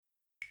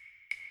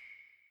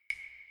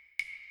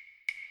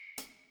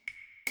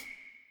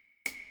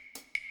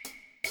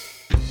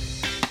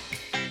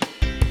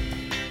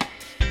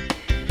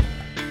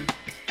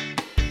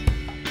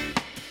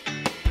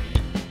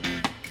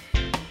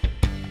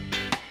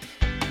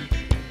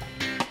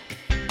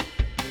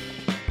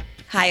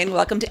Hi, and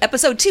welcome to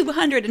episode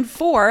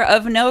 204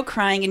 of No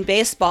Crying in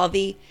Baseball,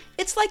 the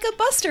It's Like a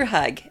Buster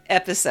Hug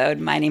episode.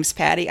 My name's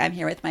Patty. I'm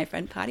here with my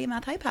friend Potty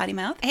Mouth. Hi, Potty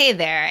Mouth. Hey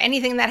there.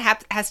 Anything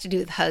that has to do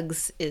with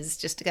hugs is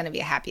just going to be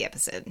a happy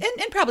episode.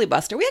 And probably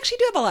Buster. We actually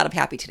do have a lot of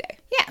happy today.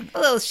 Yeah,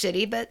 a little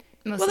shitty, but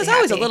mostly Well, there's happy.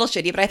 always a little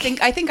shitty, but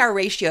I think our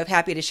ratio of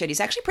happy to shitty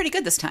is actually pretty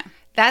good this time.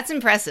 That's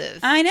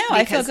impressive. I know.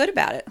 I feel because good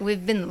about it.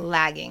 We've been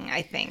lagging,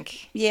 I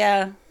think.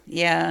 Yeah.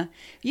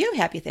 You have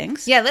happy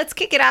things. Yeah, let's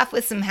kick it off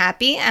with some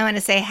happy. I want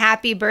to say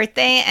happy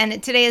birthday.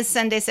 And today is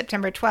Sunday,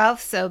 September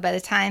 12th. So by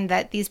the time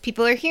that these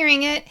people are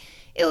hearing it,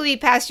 it will be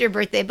past your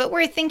birthday. But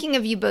we're thinking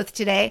of you both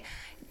today.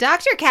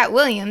 Dr. Cat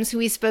Williams, who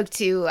we spoke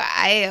to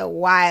a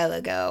while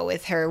ago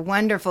with her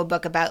wonderful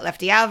book about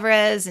Lefty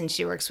Alvarez, and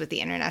she works with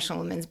the International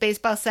Women's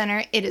Baseball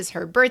Center. It is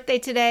her birthday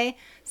today.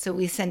 So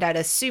we send out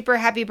a super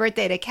happy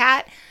birthday to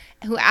Cat,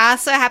 who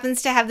also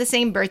happens to have the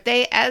same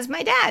birthday as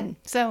my dad.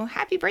 So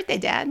happy birthday,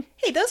 Dad.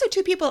 Hey, those are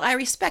two people I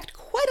respect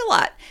quite a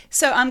lot.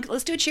 So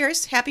let's do a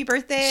cheers. Happy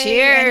birthday.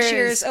 Cheers. And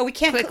cheers. Oh, we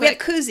can't. Click, we have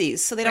click. koozies,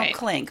 so they don't Right.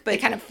 clink. But They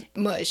kind of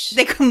mush.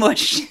 They can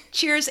mush.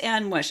 Cheers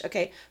and mush.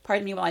 Okay,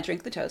 pardon me while I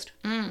drink the toast.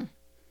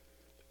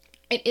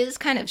 It is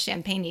kind of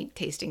champagne-y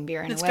tasting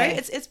beer in It's a way.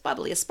 great. It's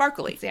bubbly. It's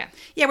sparkly. Yeah.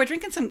 Yeah, we're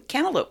drinking some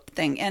cantaloupe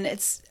thing, and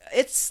it's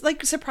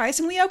like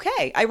surprisingly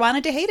okay. I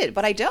wanted to hate it,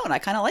 but I don't. I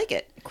kind of like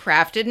it.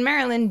 Crafted in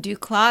Maryland,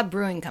 Duclaw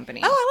Brewing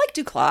Company. Oh, I like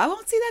Duclaw.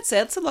 Well, see, that's it.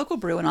 It's a local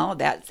brew and all of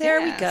that. There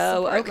we Yeah,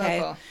 go. support Okay.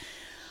 local.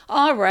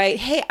 All right.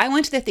 Hey, I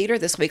went to the theater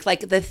this week,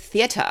 like the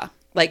theater,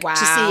 like to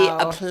see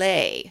a Wow.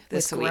 play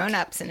this With week.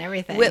 grown-ups and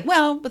everything.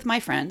 With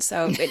my friends.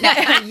 So,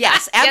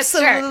 yes, Yes,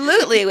 sir.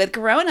 absolutely. With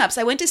grown-ups.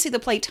 I went to see the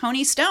play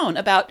Tony Stone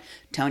about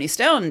Tony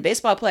Stone,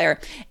 baseball player.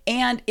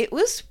 And it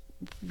was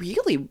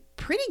really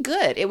pretty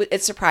good.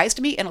 It surprised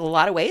me in a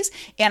lot of ways.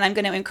 And I'm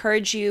going to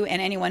encourage you and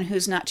anyone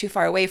who's not too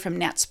far away from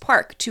Nats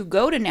Park to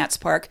go to Nats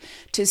Park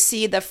to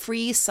see the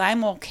free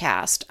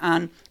simulcast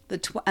on the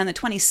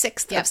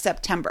 26th Yep. of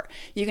September.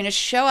 You're going to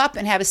show up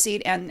and have a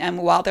seat, and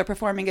while they're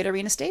performing at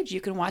Arena Stage,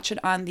 you can watch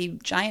it on the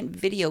giant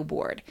video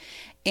board.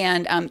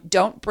 And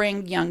don't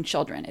bring young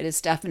children. It is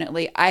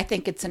definitely, I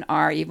think it's an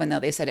R, even though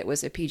they said it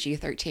was a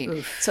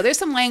PG-13. So there's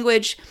some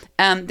language,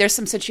 there's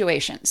some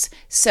situations.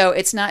 So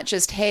it's not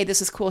just, hey, this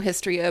is cool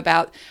history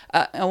about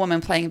a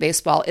woman playing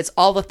baseball. It's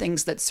all the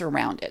things that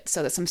surround it.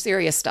 So there's some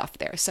serious stuff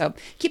there. So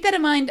keep that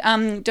in mind.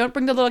 Don't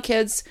bring the little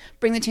kids,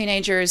 bring the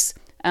teenagers,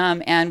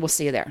 and we'll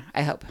see you there,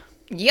 I hope.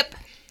 Yep.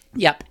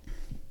 Yep.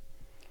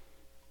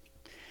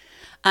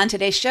 On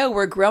today's show,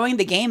 we're growing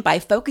the game by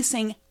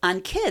focusing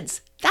on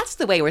kids. That's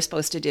the way we're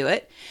supposed to do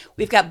it.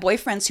 We've got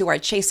boyfriends who are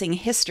chasing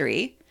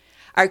history.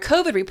 Our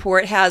COVID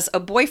report has a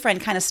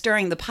boyfriend kind of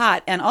stirring the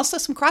pot, and also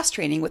some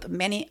cross-training with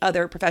many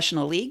other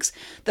professional leagues.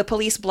 The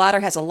police blotter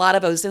has a lot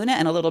of Ozuna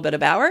and a little bit of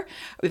Bauer.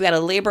 We've got a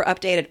labor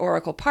update at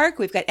Oracle Park.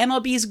 We've got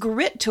MLB's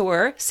Grit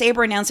Tour,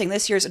 Sabre announcing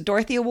this year's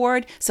Dorothy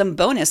Award, some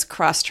bonus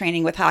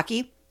cross-training with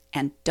hockey,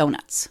 and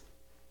donuts.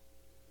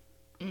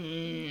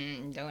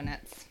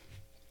 Donuts.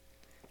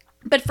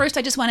 But first,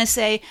 I just want to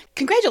say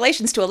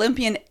congratulations to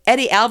Olympian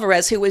Eddie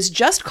Alvarez, who was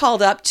just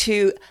called up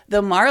to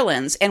the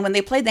Marlins. And when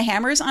they played the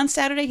Hammers on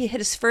Saturday, he hit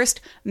his first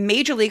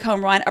major league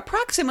home run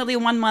approximately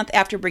 1 month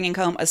after bringing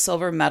home a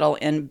silver medal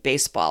in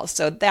baseball.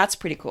 So that's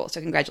pretty cool. So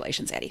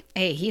congratulations, Eddie.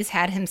 Hey, he's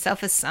had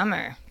himself a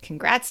summer.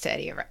 Congrats to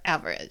Eddie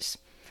Alvarez.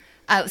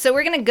 So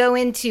we're going to go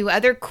into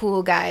other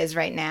cool guys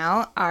right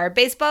now. Our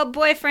baseball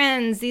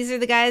boyfriends. These are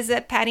the guys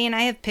that Patty and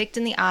I have picked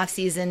in the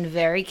offseason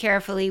very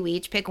carefully. We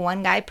each pick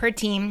one guy per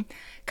team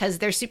because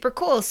they're super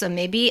cool. So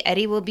maybe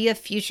Eddie will be a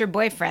future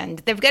boyfriend.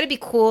 They've got to be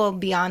cool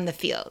beyond the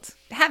field.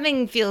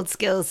 Having field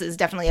skills is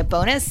definitely a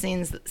bonus,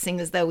 seeing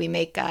as though we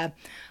make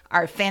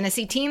our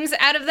fantasy teams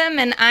out of them.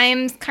 And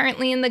I'm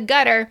currently in the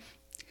gutter.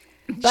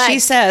 But She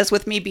says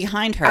with me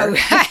behind her.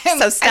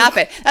 So stop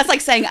it. That's like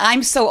saying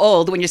I'm so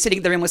old when you're sitting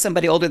in the room with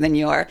somebody older than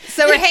you are.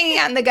 So we're hanging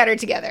out in the gutter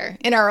together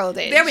in our old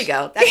age. There we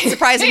go. That's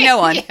surprising no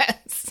one.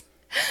 Yes.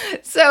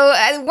 So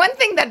one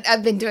thing that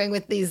I've been doing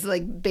with these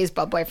like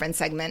baseball boyfriend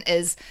segment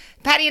is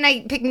Patty and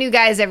I pick new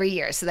guys every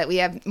year so that we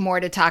have more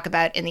to talk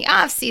about in the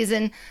off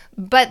season.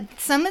 But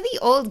some of the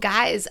old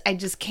guys I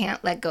just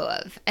can't let go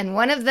of. And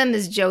one of them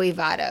is Joey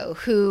Votto,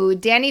 who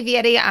Danny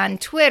Vietti on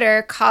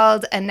Twitter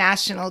called a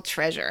national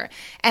treasure.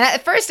 And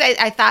at first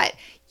I thought,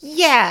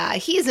 yeah,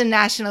 he's a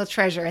national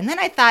treasure. And then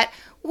I thought,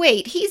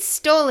 wait, he's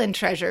stolen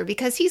treasure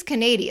because he's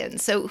Canadian.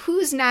 So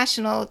whose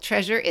national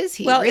treasure is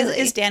he? Well, really?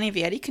 is Danny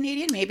Vietti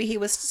Canadian? Maybe he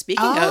was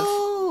speaking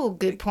Oh,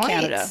 good point.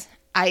 Canada.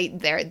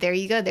 There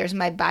you go. There's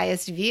my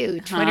biased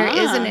view. Twitter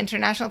is an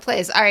international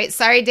place. All right,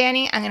 sorry,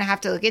 Danny. I'm going to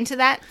have to look into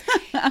that.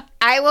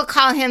 I will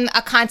call him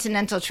a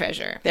continental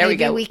treasure. There we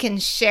go. Maybe we can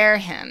share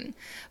him.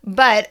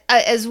 But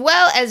as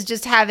well as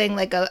just having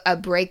like a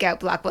breakout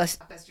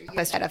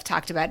blockbuster that I've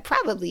talked about,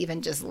 probably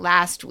even just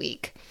last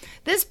week.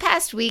 This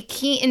past week,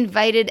 he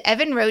invited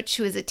Evan Roach,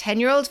 who is a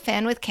 10-year-old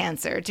fan with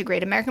cancer, to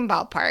Great American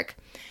Ballpark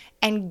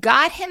and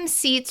got him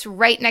seats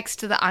right next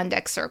to the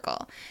on-deck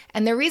circle.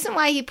 And the reason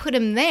why he put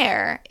him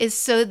there is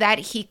so that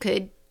he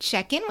could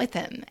check in with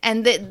him.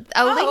 And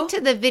I'll link to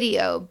the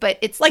video, but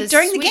it's like the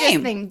during the sweetest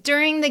game. thing.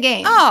 During the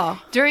game.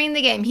 Oh. During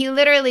the game. He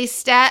literally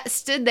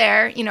stood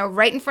there, you know,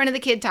 right in front of the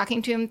kid,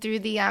 talking to him through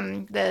the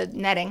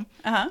netting,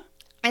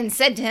 and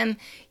said to him,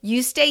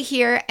 "You stay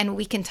here and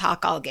we can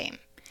talk all game."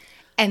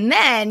 And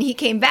then he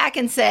came back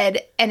and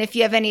said, "And if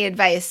you have any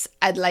advice,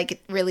 I'd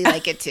really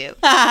like it too."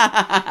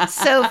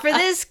 So for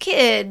this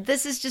kid,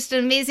 this is just an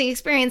amazing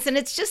experience. And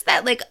it's just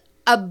that like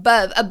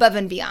above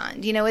and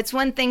beyond. You know, it's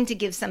one thing to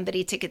give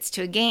somebody tickets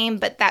to a game,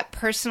 but that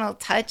personal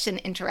touch and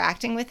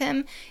interacting with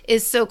him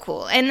is so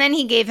cool. And then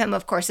he gave him,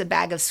 of course, a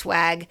bag of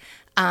swag.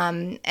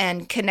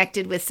 And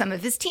connected with some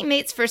of his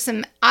teammates for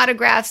some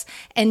autographs,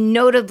 and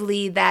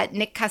notably that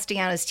Nick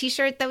Castellanos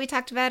t-shirt that we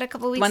talked about a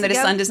couple weeks ago. One that his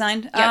son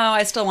designed? Yep. Oh,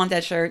 I still want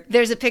that shirt.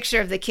 There's a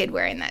picture of the kid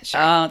wearing that shirt.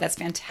 Oh, that's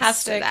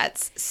fantastic. So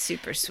that's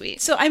super sweet.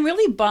 So I'm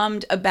really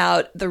bummed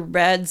about the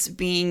Reds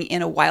being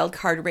in a wild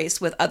card race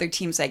with other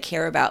teams I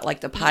care about, like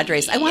the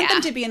Padres. I want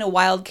them to be in a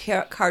wild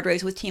card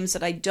race with teams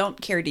that I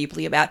don't care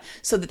deeply about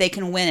so that they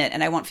can win it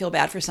and I won't feel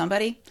bad for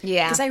somebody.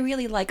 Yeah. Because I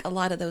really like a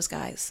lot of those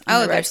guys.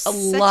 There's a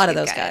lot of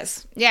those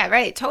guys. Yeah,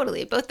 right.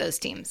 Totally. Both those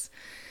teams.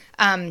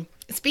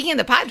 Speaking of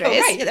the Padres.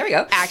 Oh, right. There we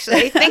go.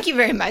 Actually, thank you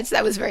very much.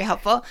 That was very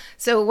helpful.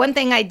 So one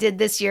thing I did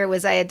this year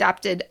was I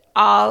adopted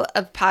all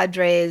of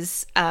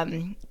Padres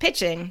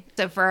pitching.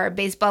 So for our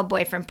baseball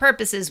boyfriend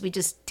purposes, we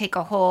just take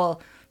a whole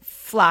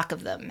flock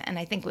of them. And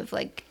I think we've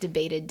like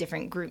debated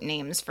different group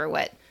names for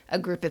what a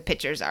group of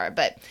pitchers are.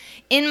 But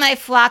in my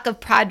flock of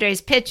Padres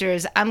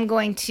pitchers, I'm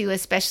going to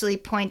especially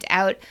point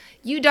out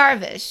Yu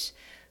Darvish,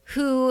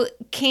 who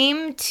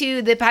came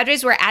to the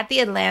Padres were at the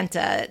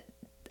Atlanta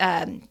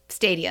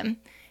stadium,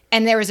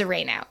 and there was a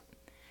rain out.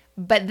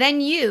 But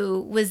then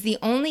Yu was the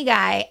only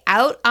guy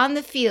out on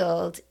the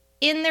field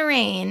in the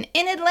rain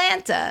in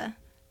Atlanta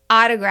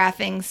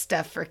autographing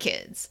stuff for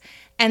kids.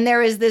 And there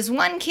was this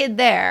one kid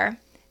there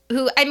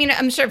who, I mean,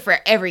 I'm sure for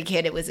every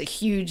kid it was a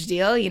huge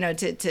deal, you know,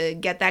 to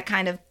get that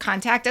kind of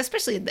contact,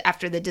 especially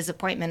after the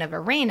disappointment of a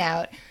rain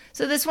out.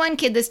 So this one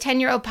kid, this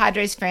 10-year-old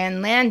Padres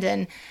fan,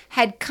 Landon,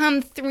 had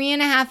come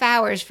 3.5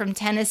 hours from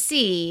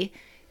Tennessee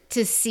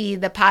to see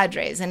the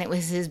Padres. And it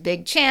was his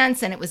big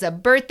chance, and it was a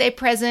birthday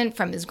present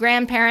from his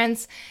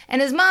grandparents.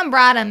 And his mom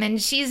brought him,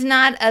 and she's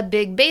not a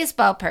big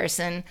baseball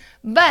person,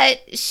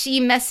 but she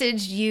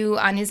messaged Yu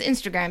on his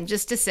Instagram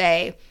just to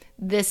say,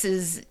 this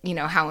is, you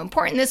know, how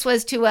important this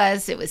was to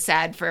us. It was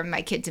sad for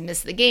my kid to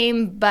miss the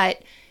game,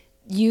 but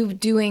you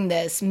doing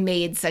this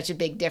made such a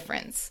big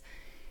difference.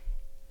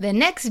 The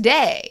next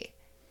day,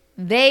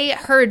 they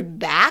heard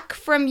back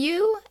from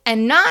Yu,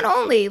 and not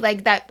only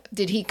like that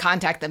did he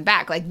contact them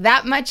back, like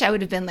that much I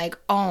would have been like,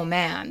 oh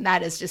man,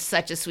 that is just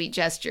such a sweet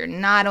gesture.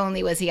 Not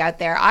only was he out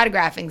there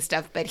autographing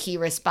stuff, but he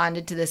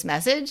responded to this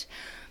message,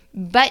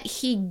 but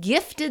he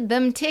gifted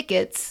them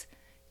tickets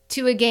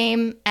to a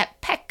game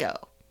at Petco,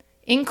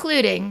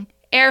 including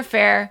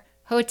airfare,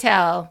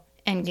 hotel,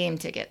 and game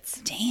tickets.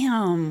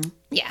 Damn.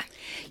 Yeah.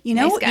 You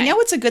know, Nice guy. you know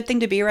what's a good thing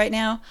to be right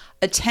now?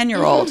 A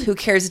 10-year-old who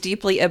cares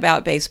deeply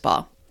about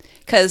baseball.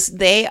 Because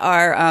they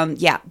are,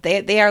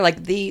 they are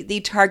like the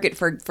target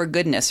for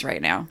goodness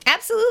right now.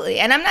 Absolutely.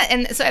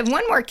 And so I have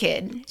one more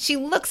kid. She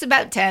looks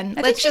about 10.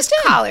 I Let's think she's just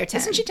 10. call her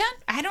 10. Isn't she 10?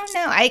 I don't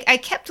know. I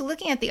kept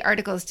looking at the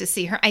articles to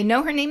see her. I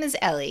know her name is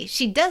Ellie.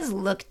 She does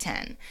look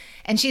 10.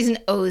 And she's an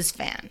O's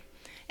fan.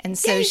 And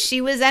so Yay.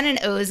 she was at an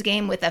O's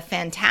game with a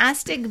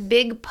fantastic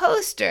big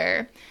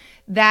poster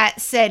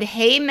that said,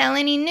 "Hey,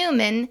 Melanie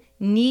Newman,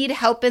 need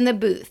help in the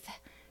booth.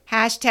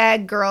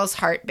 # Girls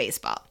Heart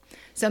Baseball."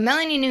 So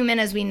Melanie Newman,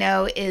 as we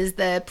know, is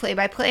the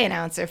play-by-play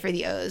announcer for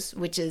the O's,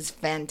 which is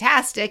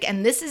fantastic.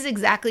 And this is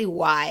exactly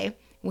why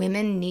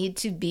women need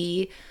to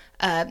be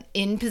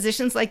in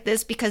positions like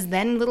this, because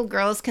then little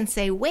girls can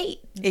say, wait.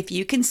 If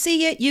you can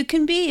see it, you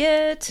can be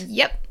it.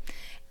 Yep.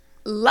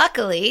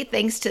 Luckily,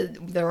 thanks to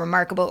the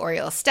remarkable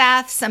Orioles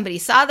staff, somebody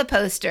saw the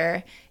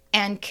poster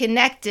and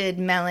connected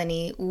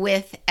Melanie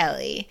with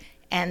Ellie.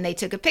 And they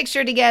took a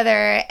picture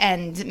together,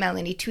 and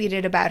Melanie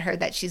tweeted about her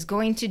that she's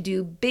going to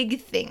do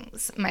big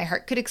things. My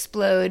heart could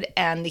explode,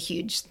 and the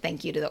huge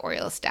thank you to the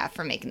Orioles staff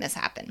for making this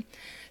happen.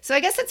 So I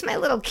guess it's my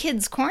little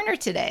kid's corner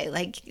today.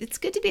 Like, it's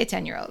good to be a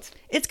 10-year-old.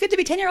 It's good to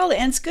be 10-year-old,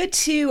 and it's good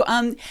to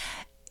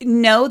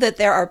know that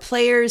there are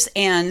players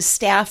and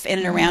staff in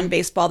and around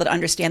baseball that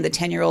understand that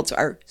 10-year-olds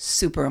are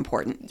super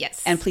important.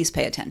 Yes. And please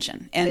pay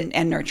attention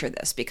and nurture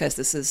this, because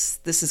this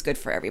is good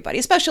for everybody,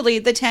 especially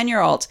the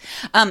 10-year-old.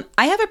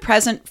 I have a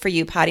present for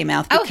you, Potty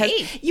Mouth, because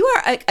hey. you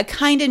are a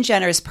kind and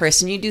generous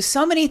person. You do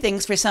so many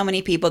things for so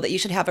many people that you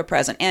should have a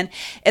present. And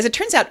as it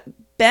turns out,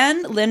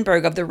 Ben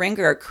Lindbergh of The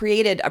Ringer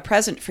created a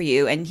present for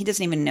you, and he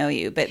doesn't even know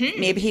you, but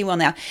maybe he will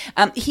now.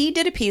 He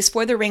did a piece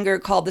for The Ringer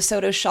called The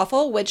Soto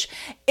Shuffle, which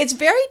it's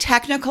very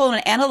technical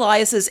and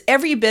analyzes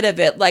every bit of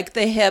it, like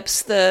the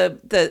hips,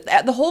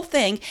 the whole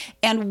thing,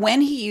 and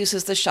when he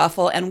uses the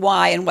shuffle and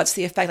why and what's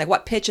the effect, like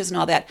what pitches and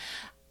all that.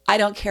 I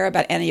don't care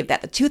about any of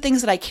that. The two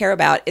things that I care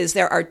about is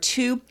there are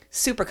 2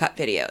 Supercut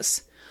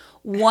videos.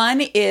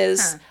 One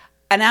is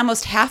an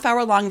almost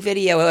half-hour long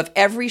video of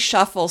every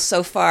shuffle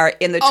so far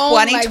in the Oh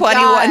my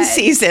 2021 God.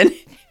 season.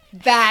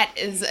 That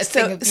is a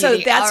thing of beauty. So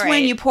that's All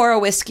when right. you pour a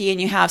whiskey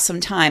and you have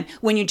some time.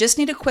 When you just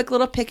need a quick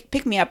little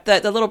pick me up, the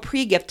little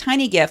pre-gift,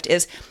 tiny gift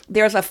is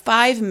there's a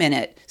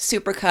 5-minute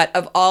supercut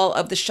of all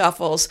of the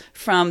shuffles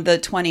from the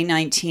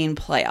 2019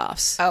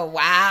 playoffs. Oh,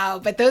 wow.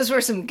 But those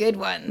were some good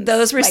ones.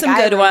 Those were Like, some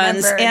I good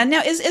ones. remember And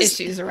now is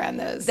issues around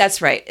those.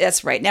 That's right.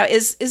 That's right. Now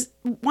is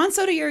Juan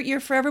Soto your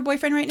forever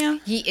boyfriend right now?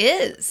 He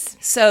is.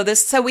 So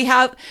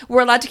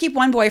we're allowed to keep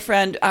one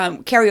boyfriend,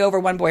 carry over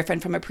one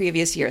boyfriend from a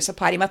previous year. So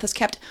Potty Mouth has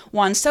kept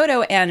Juan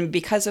Soto, and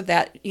because of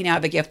that, you now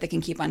have a gift they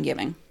can keep on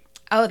giving.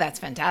 Oh, that's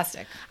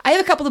fantastic. I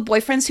have a couple of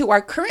boyfriends who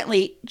are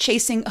currently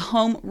chasing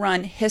home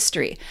run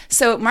history.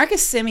 So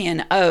Marcus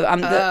Semien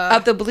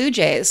of the Blue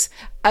Jays.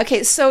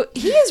 Okay, so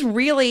he is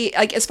really,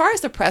 like, as far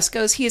as the press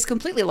goes, he is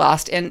completely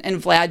lost in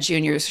Vlad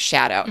Jr.'s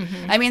shadow.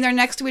 I mean, they're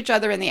next to each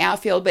other in the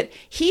outfield, but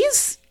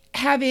he's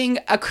having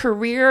a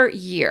career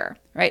year,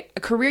 right? A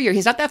career year.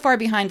 He's not that far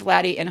behind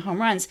Vladdy in home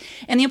runs.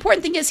 And the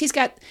important thing is he's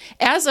got,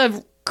 as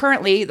of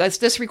currently, that's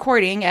this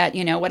recording at,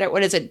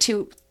 what is it,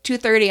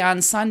 2:30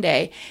 on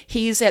Sunday,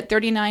 he's at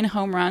 39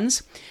 home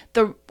runs.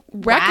 The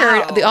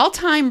record, Wow. the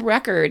all-time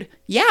record,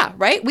 yeah,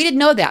 right? We didn't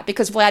know that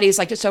because Vladdy's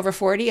like just over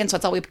 40, and so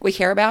that's all we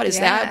care about is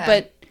that.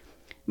 But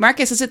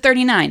Marcus is at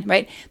 39,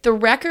 right?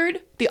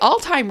 The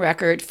all-time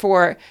record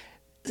for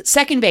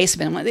second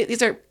baseman,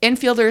 these are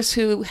infielders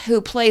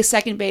who play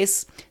second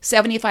base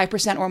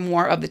 75% or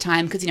more of the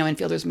time because,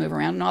 infielders move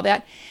around and all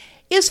that,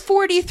 is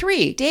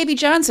 43. Davey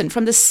Johnson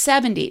from the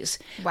 70s.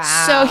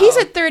 Wow. So he's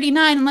at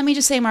 39, and let me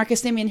just say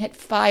Marcus Semien hit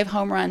 5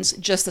 home runs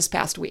just this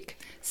past week.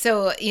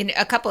 So,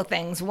 a couple of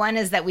things. One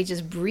is that we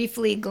just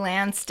briefly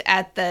glanced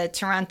at the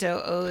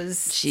Toronto O's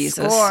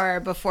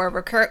score before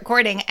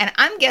recording, and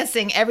I'm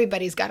guessing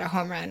everybody's got a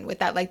home run with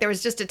that. Like, there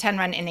was just a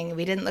 10-run inning.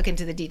 We didn't look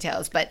into the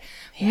details, but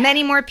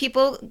many more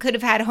people could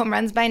have had home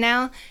runs by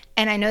now.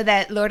 And I know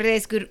that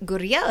Lourdes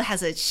Gurriel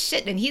has a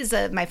shit, and he's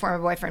my former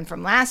boyfriend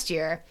from last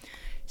year,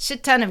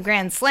 shit ton of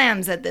grand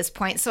slams at this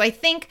point. So I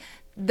think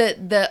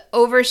the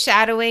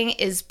overshadowing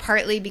is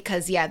partly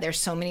because there's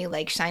so many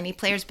like shiny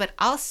players, but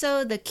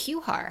also the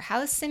QHAR.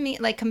 How is Semien,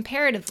 like,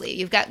 comparatively?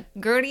 You've got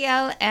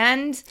Gurriel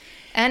and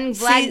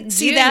Vlad Jr.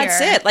 See, that's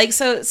it. Like,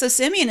 so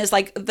Semien is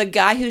like the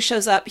guy who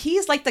shows up.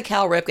 He's like the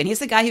Cal Ripken. He's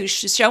the guy who's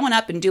showing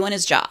up and doing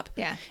his job.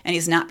 Yeah. And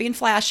he's not being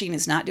flashy and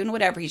he's not doing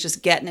whatever. He's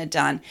just getting it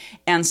done.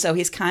 And so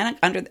he's kind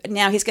of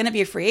now he's going to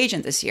be a free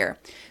agent this year.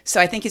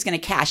 So I think he's going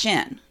to cash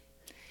in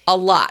a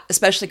lot,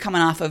 especially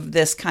coming off of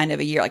this kind of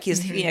a year. Like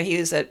he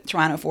was at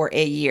Toronto for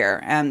a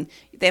year, and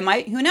they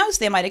might, who knows,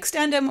 they might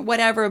extend him,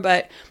 whatever.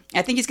 But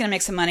I think he's going to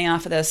make some money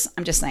off of this.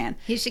 I'm just saying.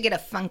 He should get a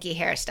funky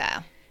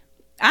hairstyle.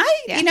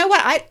 You know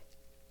what?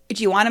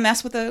 Do you want to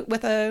mess with a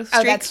streak?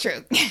 Oh, that's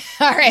true.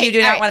 All right. You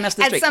do not want to mess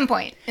with the streak. At some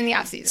point in the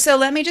offseason. So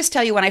let me just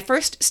tell you, when I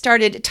first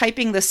started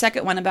typing the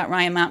second one about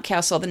Ryan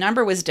Mountcastle, the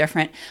number was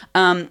different.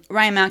 Ryan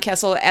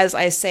Mountcastle, as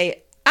I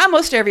say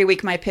almost every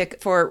week, my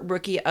pick for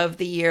Rookie of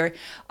the Year.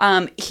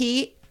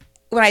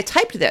 When I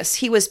typed this,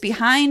 he was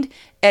behind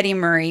Eddie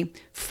Murray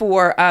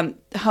for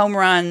home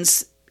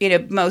runs,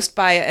 most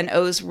by an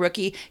O's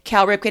rookie.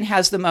 Cal Ripken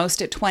has the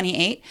most at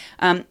 28.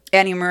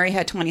 Eddie Murray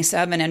had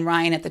 27, and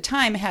Ryan at the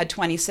time had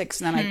 26.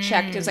 And then I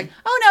checked, and it's like,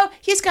 oh no,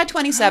 he's got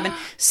 27.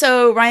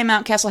 So Ryan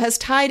Mountcastle has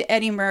tied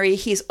Eddie Murray.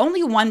 He's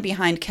only one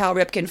behind Cal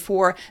Ripken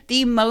for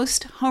the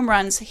most home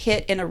runs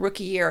hit in a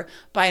rookie year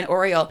by an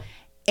Oriole.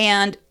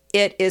 And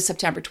it is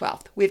September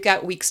 12th. We've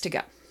got weeks to go.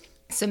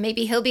 So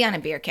maybe he'll be on a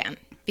beer can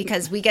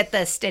because we get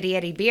the Steady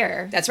Eddie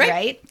beer. That's right.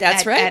 Right?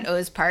 That's right. At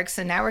O's Park.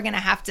 So now we're going to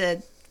have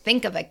to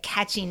think of a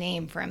catchy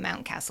name for a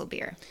Mountcastle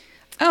beer.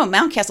 Oh,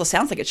 Mountcastle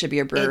sounds like it should be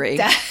a brewery. It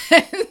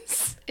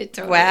does. It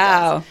totally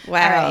Wow. does.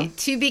 Wow. All right.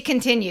 To be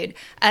continued.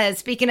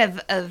 Speaking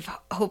of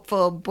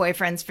hopeful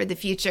boyfriends for the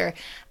future,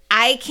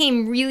 I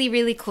came really,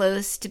 really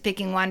close to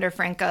picking Wander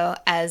Franco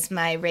as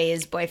my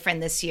Rays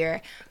boyfriend this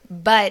year,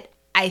 but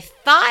I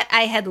thought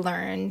I had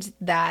learned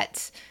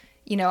that,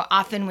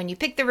 often when you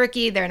pick the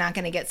rookie, they're not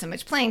going to get so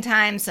much playing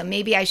time. So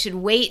maybe I should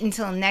wait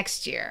until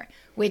next year,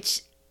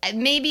 which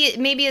maybe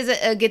is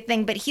a good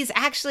thing. But he's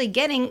actually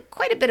getting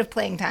quite a bit of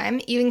playing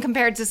time, even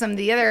compared to some of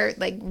the other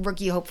like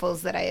rookie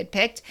hopefuls that I had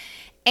picked.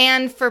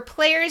 And for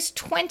players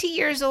 20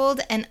 years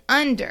old and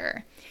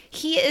under,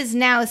 he is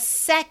now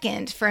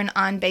second for an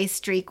on-base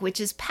streak,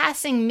 which is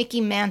passing Mickey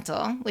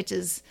Mantle, which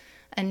is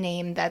a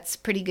name that's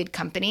pretty good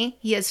company.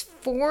 He has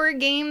 4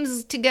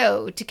 games to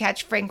go to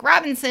catch Frank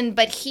Robinson,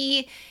 but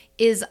he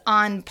is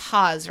on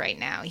pause right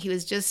now. He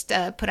was just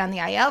put on the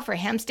IL for a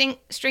hamstring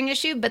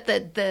issue, but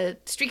the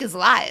streak is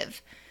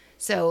live.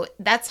 So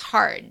that's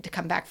hard to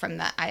come back from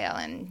the IL,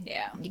 and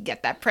you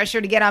get that pressure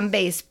to get on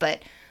base.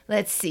 But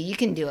Let's see. You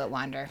can do it,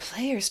 Wander.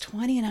 Players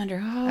 20 and under.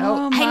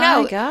 Oh, my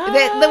I know. God.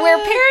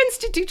 We're parents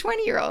to two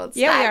 20-year-olds.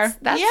 Yeah,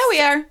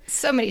 we are.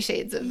 So many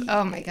shades of,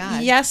 oh my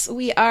God. Yes,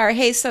 we are.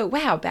 Hey, so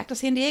wow, back to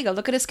San Diego.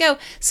 Look at us go.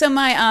 So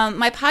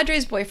my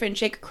Padres boyfriend,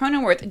 Jake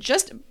Cronenworth,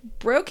 just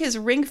broke his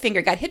ring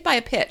finger, got hit by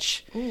a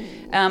pitch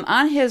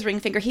on his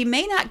ring finger. He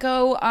may not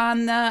go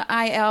on the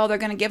IL. They're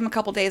going to give him a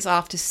couple days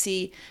off to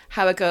see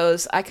how it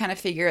goes. I kind of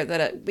figure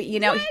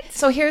that,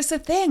 so here's the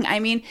thing. I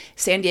mean,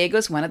 San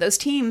Diego's one of those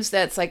teams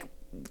that's like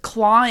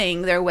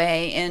clawing their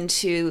way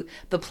into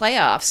the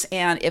playoffs.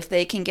 And if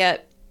they can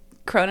get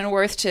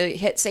Cronenworth to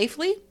hit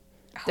safely,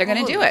 they're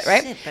going to do it,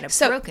 right? Shit, but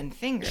a broken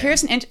finger.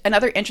 Here's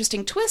another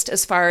interesting twist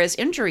as far as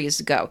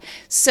injuries go.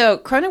 So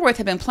Cronenworth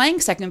had been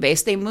playing second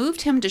base. They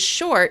moved him to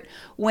short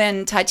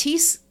when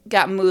Tatis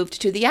got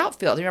moved to the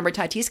outfield. Remember,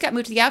 Tatis got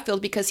moved to the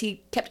outfield because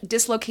he kept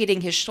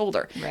dislocating his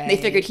shoulder. Right. They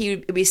figured he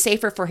would be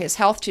safer for his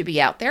health to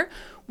be out there.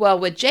 Well,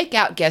 with Jake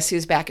out, guess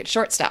who's back at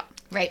shortstop?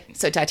 Right.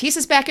 So Tatis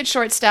is back at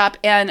shortstop,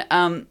 and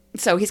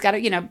so he's got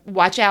to,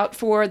 watch out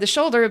for the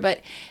shoulder,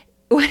 but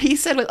what he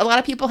said was a lot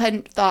of people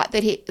had thought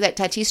that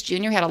Tatis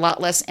Jr. had a lot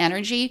less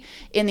energy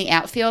in the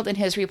outfield, and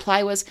his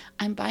reply was,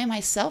 "I'm by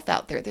myself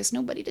out there. There's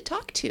nobody to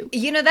talk to."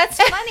 That's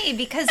funny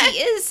because he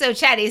is so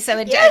chatty. So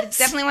I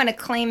definitely want to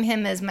claim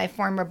him as my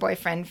former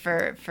boyfriend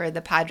for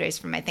the Padres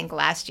from, I think,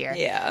 last year.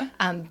 Yeah.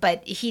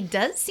 But he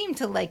does seem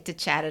to like to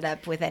chat it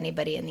up with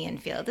anybody in the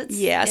infield. So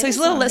he's a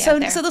little so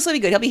this will be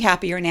good. He'll be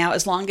happier now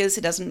as long as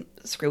it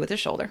doesn't screw with his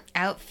shoulder.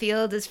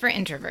 Outfield is for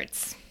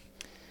introverts.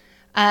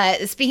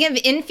 Speaking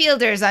of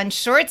infielders on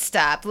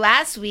shortstop,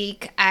 last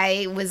week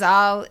I was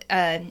all,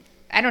 I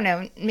don't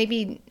know,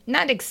 maybe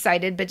not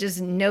excited, but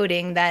just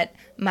noting that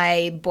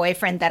my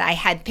boyfriend that I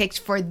had picked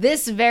for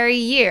this very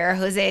year,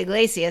 Jose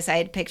Iglesias, I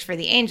had picked for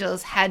the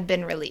Angels, had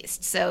been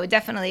released. So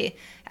definitely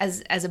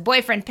as a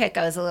boyfriend pick,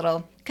 I was a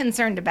little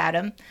concerned about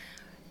him.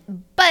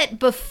 But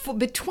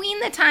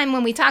between the time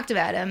when we talked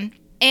about him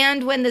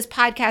and when this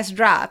podcast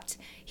dropped,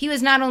 he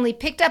was not only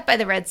picked up by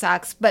the Red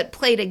Sox, but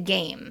played a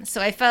game.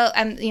 So I felt,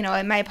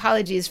 my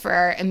apologies for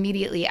our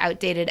immediately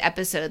outdated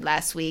episode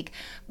last week.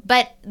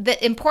 But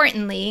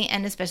importantly,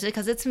 and especially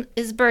because it's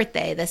his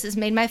birthday, this has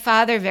made my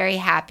father very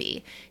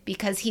happy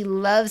because he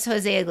loves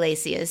Jose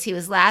Iglesias. He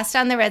was last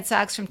on the Red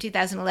Sox from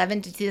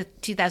 2011 to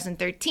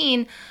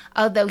 2013,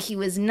 although he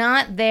was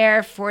not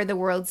there for the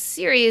World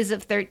Series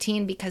of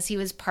 13 because he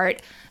was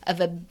part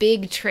of a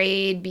big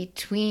trade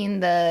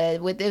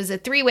it was a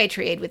three-way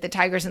trade with the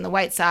Tigers and the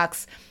White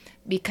Sox,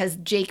 because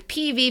Jake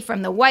Peavy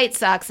from the White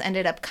Sox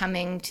ended up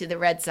coming to the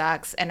Red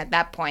Sox, and at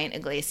that point,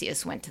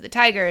 Iglesias went to the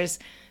Tigers.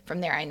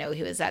 From there, I know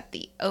he was at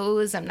the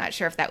O's. I'm not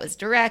sure if that was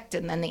direct,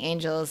 and then the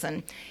Angels,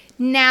 and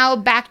now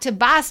back to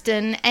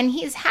Boston, and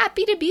he's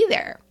happy to be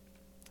there.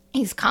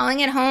 He's calling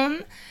it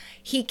home.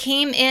 He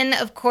came in,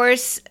 of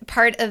course,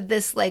 part of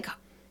this,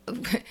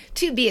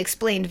 to be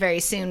explained very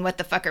soon, what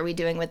the fuck are we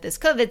doing with this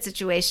COVID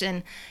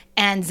situation?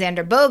 And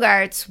Xander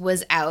Bogaerts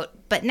was out,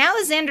 but now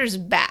Xander's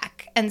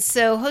back. And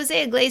so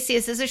Jose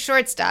Iglesias is a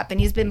shortstop, and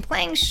he's been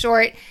playing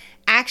short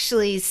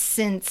actually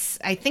since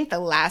I think the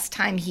last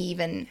time he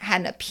even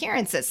had an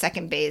appearance at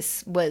second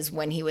base was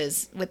when he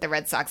was with the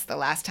Red Sox the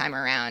last time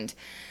around.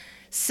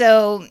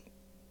 So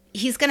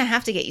he's going to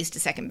have to get used to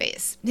second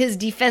base. His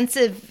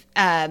defensive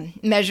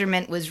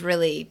measurement was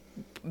really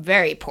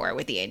very poor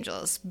with the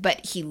Angels,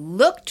 but he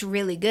looked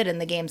really good in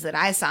the games that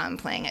I saw him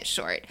playing at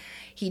short.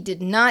 He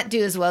did not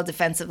do as well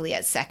defensively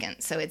at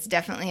second, so it's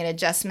definitely an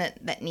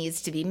adjustment that needs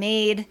to be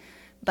made.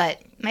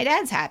 But my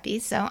dad's happy,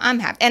 so I'm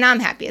happy. And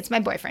I'm happy. It's my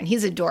boyfriend.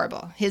 He's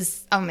adorable.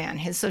 His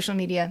social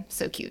media,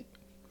 so cute.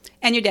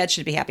 And your dad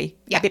should be happy.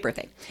 Yeah. Happy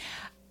birthday.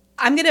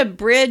 I'm going to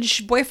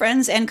bridge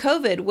boyfriends and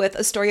COVID with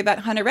a story about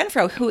Hunter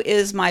Renfroe, who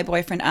is my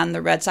boyfriend on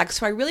the Red Sox,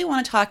 who I really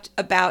want to talk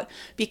about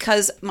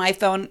because my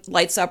phone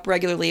lights up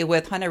regularly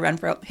with Hunter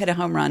Renfroe hit a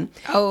home run.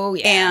 Oh,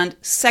 yeah. And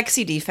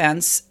sexy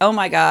defense. Oh,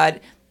 my God.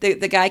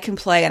 The guy can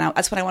play, and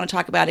that's what I want to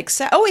talk about.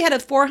 Except, he had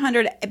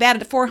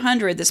batted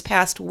 400 this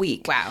past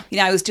week. Wow. I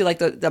always do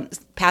the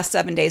past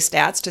 7 day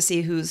stats to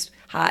see who's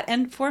hot,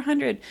 and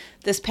 400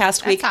 this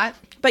past week. That's hot.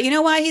 But you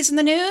know why he's in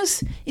the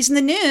news? He's in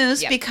the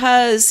news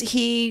because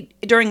he,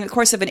 during the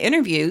course of an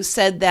interview,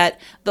 said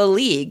that the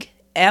league,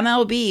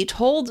 MLB,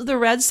 told the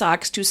Red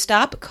Sox to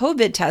stop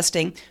COVID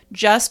testing,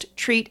 just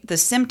treat the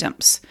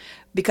symptoms,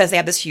 because they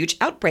have this huge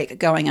outbreak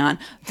going on.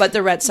 But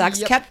the Red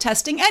Sox kept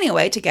testing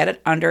anyway to get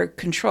it under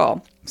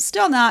control.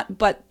 Still not,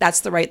 but that's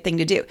the right thing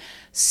to do.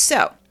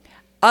 So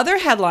other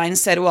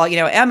headlines said,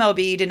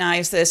 MLB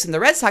denies this, and the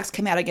Red Sox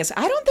came out against it.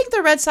 I don't think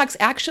the Red Sox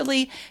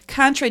actually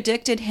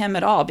contradicted him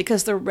at all,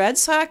 because the Red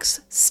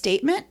Sox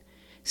statement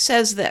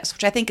says this,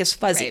 which I think is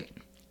fuzzy. Right.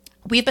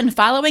 We've been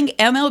following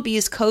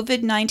MLB's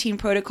COVID-19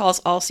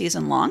 protocols all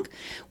season long.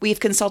 We've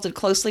consulted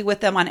closely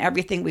with them on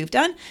everything we've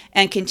done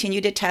and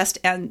continue to test,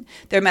 and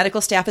their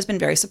medical staff has been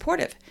very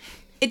supportive.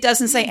 It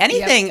doesn't say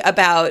anything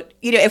about,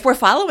 if we're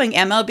following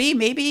MLB,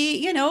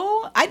 maybe,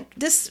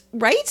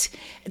 right?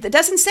 It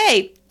doesn't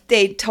say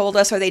they told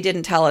us or they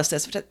didn't tell us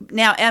this.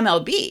 Now,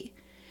 MLB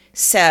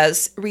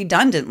says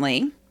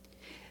redundantly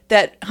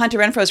that Hunter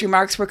Renfro's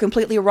remarks were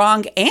completely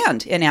wrong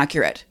and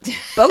inaccurate.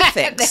 Both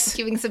things. That's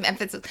giving some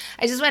emphasis.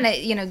 I just want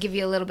to, give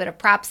you a little bit of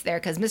props there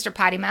because Mr.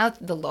 Potty Mouth,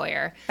 the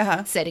lawyer,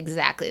 said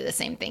exactly the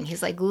same thing.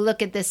 He's like,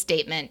 look at this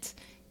statement.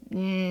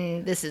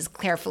 This is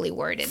carefully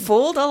worded.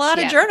 Fooled a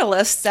lot of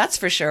journalists, that's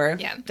for sure.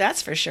 Yeah.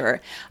 That's for sure.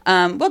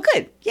 Well,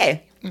 good.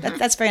 Yay.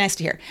 That's very nice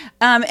to hear.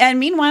 And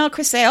meanwhile,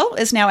 Chris Sale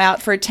is now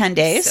out for 10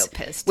 days. So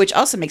pissed. Which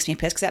also makes me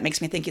pissed because that makes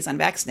me think he's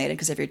unvaccinated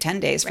because if you're 10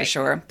 days for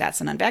sure,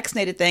 that's an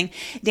unvaccinated thing.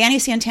 Danny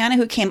Santana,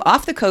 who came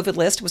off the COVID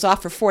list, was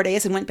off for 4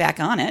 days and went back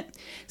on it.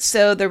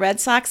 So the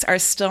Red Sox are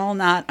still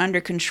not under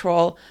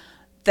control.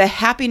 The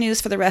happy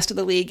news for the rest of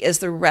the league is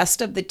the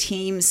rest of the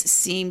teams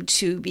seem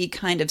to be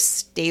kind of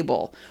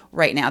stable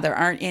right now. There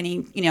aren't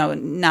any,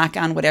 knock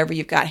on whatever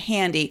you've got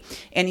handy,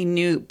 any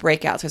new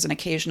breakouts. There's an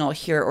occasional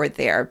here or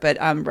there. But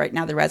right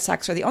now the Red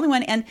Sox are the only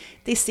one. And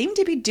they seem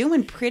to be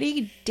doing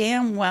pretty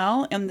damn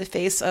well in the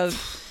face of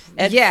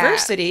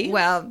adversity. Yeah,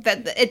 well,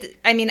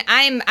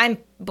 I'm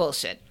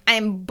bullshit.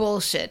 I'm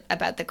bullshit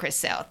about the Chris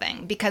Sale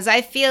thing because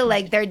I feel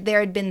like there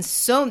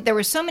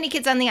were so many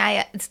kids on the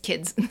IL,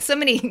 so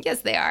many,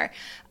 yes they are,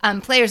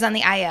 players on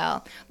the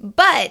IL,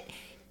 but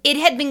it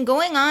had been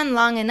going on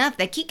long enough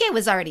that Kike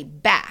was already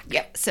back.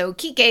 Yep. So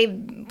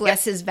Kike,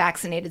 bless his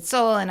vaccinated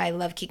soul, and I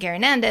love Kike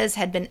Hernandez,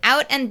 had been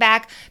out and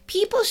back.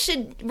 People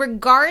should,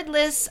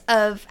 regardless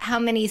of how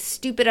many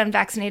stupid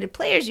unvaccinated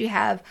players you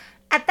have,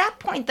 at that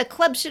point, the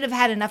club should have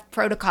had enough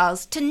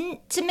protocols to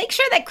make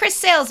sure that Chris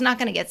Sale's not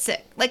going to get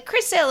sick. Like,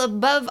 Chris Sale,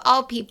 above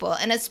all people,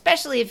 and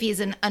especially if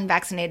he's an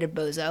unvaccinated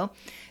bozo,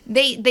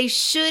 they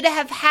should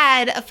have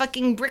had a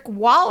fucking brick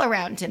wall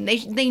around him.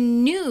 They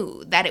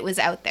knew that it was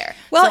out there.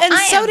 Well,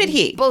 so did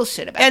he.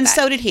 Bullshit about that. And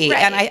so did he.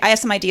 Right. And I have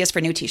some ideas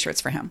for new T-shirts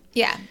for him.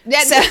 Yeah.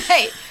 That's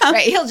right.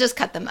 Right. He'll just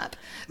cut them up.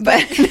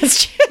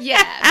 But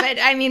yeah, but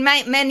I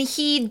mean,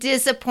 he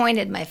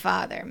disappointed my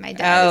father. My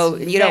dad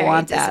is you don't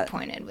want that.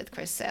 Disappointed with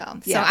Chris Sale.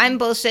 So I'm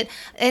bullshit.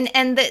 And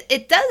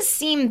it does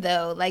seem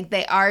though like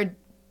they are,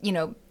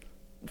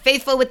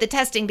 faithful with the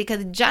testing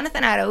because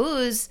Jonathan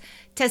Arauz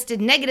tested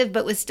negative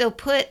but was still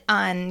put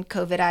on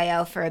COVID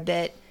IL for a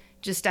bit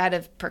just out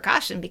of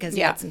precaution because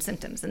he had some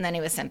symptoms, and then he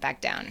was sent back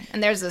down.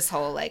 And there's this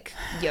whole like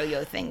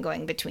yo-yo thing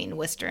going between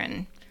Worcester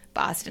and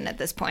Boston at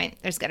this point.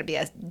 There's got to be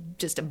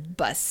just a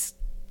bus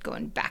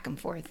going back and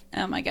forth.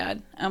 Oh my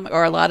God.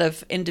 Or a lot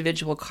of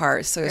individual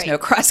cars, so there's no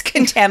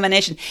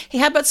cross-contamination. Hey,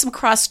 how about some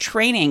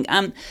cross-training?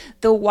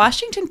 The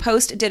Washington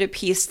Post did a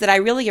piece that I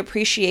really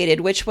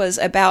appreciated, which was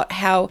about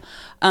how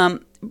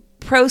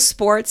pro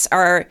sports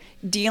are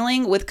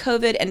dealing with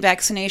COVID and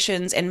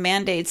vaccinations and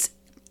mandates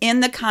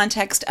in the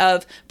context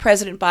of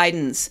President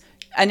Biden's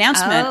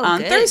announcement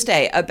on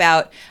Thursday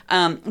about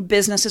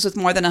businesses with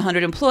more than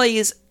 100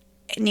 employees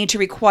need to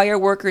require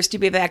workers to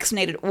be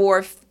vaccinated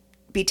or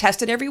be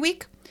tested every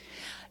week.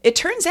 It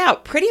turns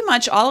out pretty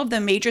much all of the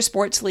major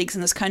sports leagues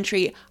in this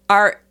country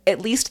are at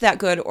least that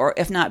good, or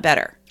if not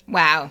better.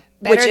 Wow.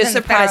 Better which is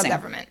than surprising. The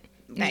federal government.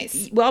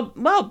 Nice.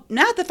 Well,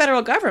 not the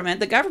federal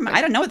government. The government,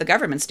 I don't know what the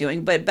government's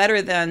doing, but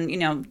better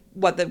than,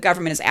 what the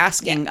government is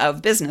asking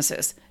of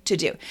businesses to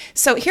do.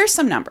 So here's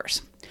some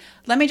numbers.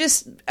 Let me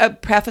just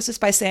preface this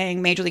by saying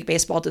Major League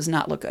Baseball does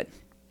not look good.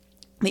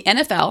 The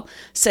NFL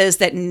says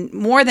that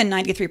more than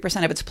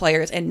 93% of its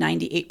players and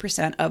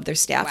 98% of their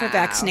staff are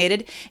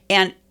vaccinated.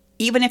 And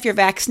even if you're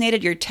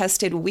vaccinated, you're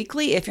tested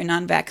weekly. If you're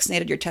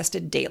non-vaccinated, you're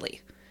tested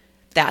daily.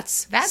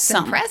 That's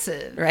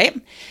impressive.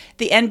 Right?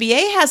 The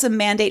NBA has a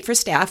mandate for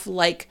staff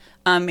like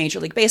Major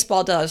League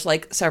Baseball does,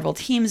 like several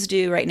teams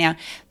do right now.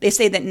 They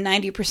say that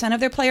 90% of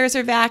their players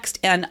are vaxxed,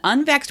 and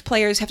unvaxxed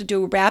players have to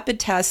do rapid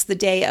tests the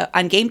day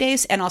on game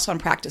days and also on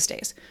practice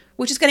days,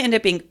 which is going to end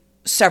up being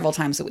several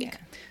times a week. Yeah.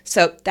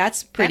 So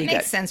that's pretty good. That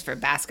makes sense for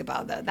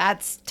basketball, though.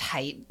 That's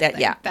tight.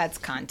 That's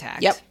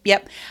contact.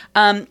 Yep.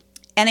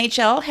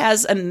 NHL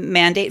has a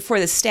mandate for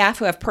the staff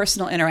who have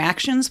personal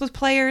interactions with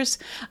players.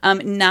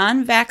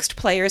 Non-vaxxed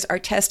players are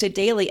tested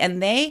daily,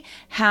 and they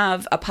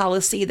have a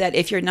policy that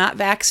if you're not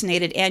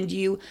vaccinated and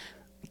you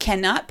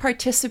cannot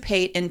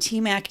participate in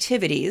team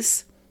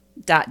activities, ...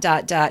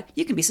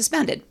 you can be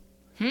suspended.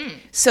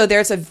 So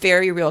there's a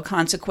very real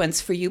consequence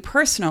for you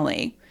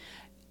personally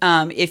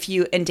if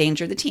you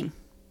endanger the team.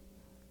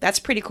 That's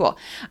pretty cool.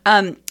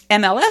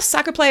 MLS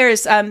soccer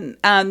players, the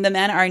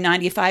men are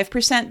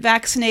 95%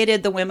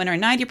 vaccinated. The women are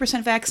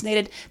 90%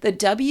 vaccinated. The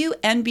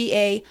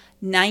WNBA,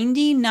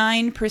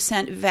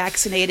 99%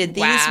 vaccinated.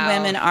 These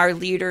women are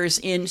leaders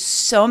in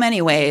so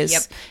many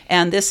ways,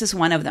 and this is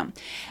one of them.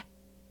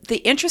 The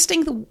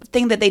interesting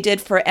thing that they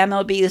did for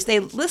MLB is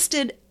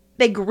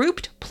they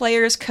grouped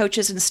players,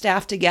 coaches, and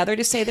staff together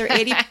to say they're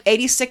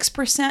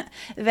 86%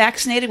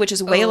 vaccinated, which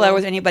is way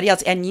lower than anybody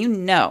else. And you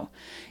know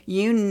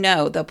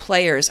the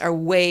players are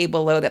way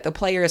below that. The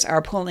players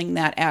are pulling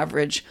that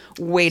average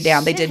way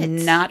down. Shit. They did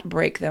not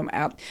break them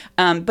out.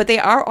 But they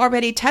are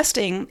already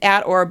testing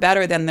at or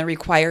better than the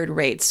required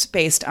rates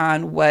based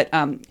on what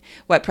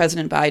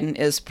President Biden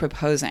is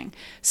proposing.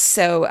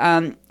 So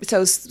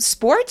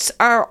sports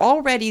are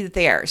already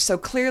there. So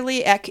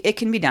clearly it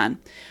can be done.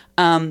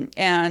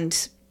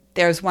 And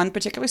there's one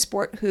particular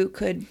sport who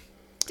could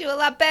Do a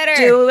lot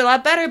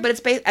better.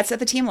 but that's at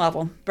the team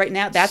level right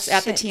now. That's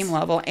at the team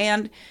level,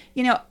 and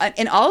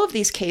in all of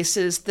these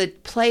cases, the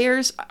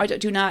players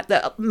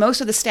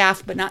most of the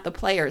staff, but not the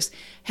players,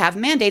 have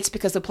mandates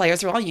because the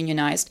players are all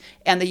unionized,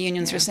 and the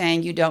unions are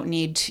saying you don't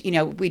need,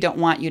 we don't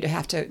want you to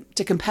have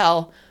to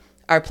compel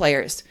our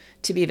players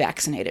to be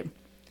vaccinated.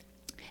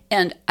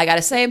 And I got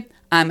to say,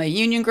 I'm a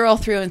union girl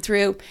through and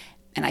through.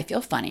 And I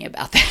feel funny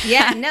about that.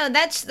 Yeah, no,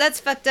 that's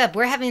fucked up.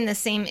 We're having the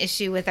same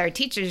issue with our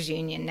teachers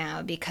union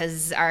now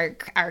because our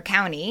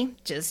county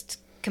just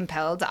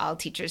compelled all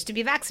teachers to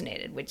be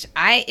vaccinated, which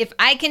if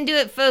I can do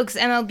it, folks,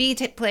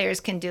 MLB players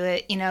can do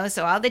it,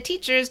 so all the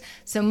teachers,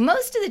 so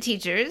most of the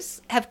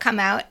teachers have come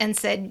out and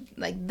said,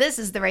 like, this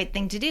is the right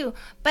thing to do.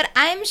 But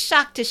I'm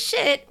shocked to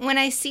shit when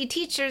I see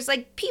teachers,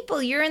 like,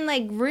 people, you're in,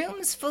 like,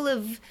 rooms full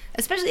of,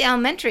 especially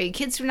elementary,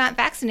 kids who are not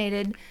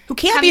vaccinated. Who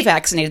can't be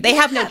vaccinated. They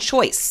have no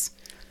choice.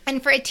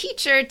 And for a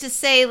teacher to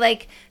say,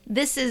 like,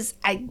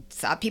 I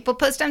saw people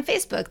post on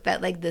Facebook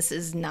that, like, this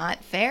is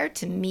not fair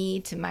to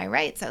me, to my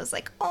rights. I was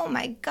like, oh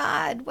my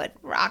God, what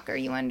rock are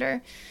you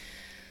under?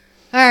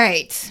 All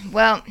right.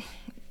 Well,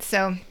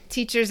 so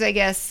teachers, I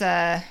guess,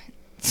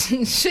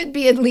 should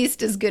be at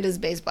least as good as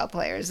baseball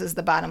players is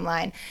the bottom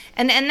line.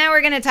 And now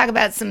we're going to talk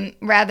about some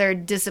rather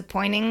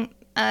disappointing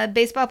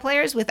baseball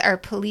players with our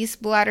police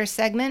blotter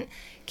segment.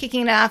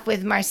 Kicking it off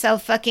with Marcell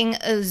fucking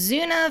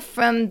Ozuna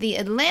from the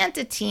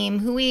Atlanta team,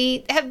 who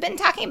we have been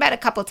talking about a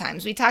couple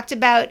times. We talked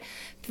about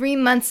 3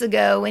 months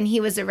ago when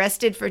he was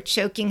arrested for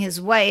choking his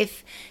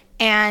wife.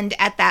 And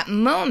at that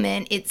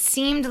moment, it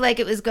seemed like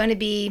it was going to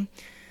be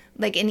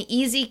like an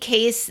easy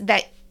case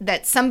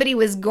that somebody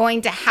was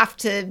going to have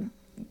to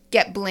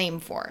get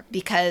blamed for,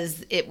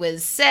 because it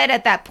was said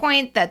at that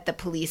point that the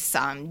police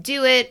saw him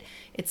do it.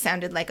 It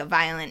sounded like a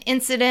violent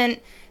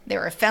incident. There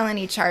were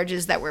felony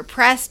charges that were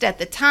pressed at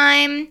the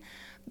time.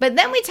 But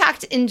then we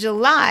talked in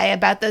July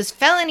about those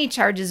felony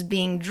charges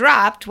being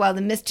dropped while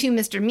the two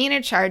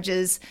misdemeanor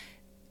charges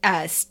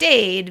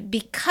stayed,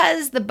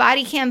 because the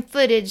body cam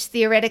footage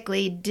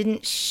theoretically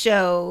didn't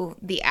show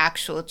the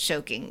actual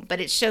choking,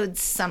 but it showed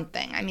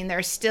something. I mean, there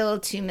are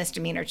still 2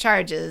 misdemeanor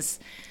charges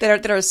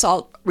that are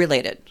assault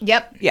related.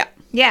 Yep. Yeah.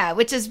 Yeah,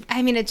 which is,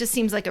 I mean, it just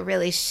seems like a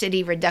really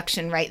shitty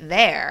reduction right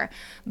there.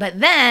 But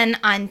then,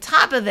 on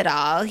top of it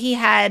all, he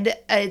had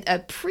a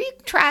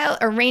pre-trial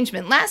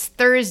arrangement. Last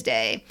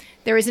Thursday,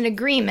 there was an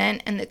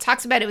agreement, and it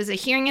talks about it was a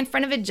hearing in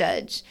front of a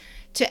judge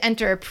to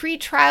enter a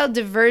pre-trial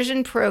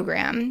diversion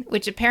program,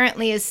 which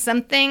apparently is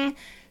something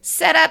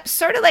set up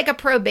sort of like a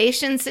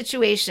probation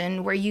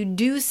situation where you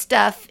do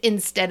stuff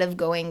instead of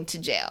going to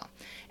jail.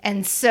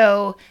 And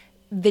so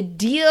the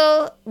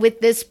deal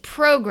with this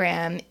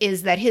program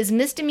is that his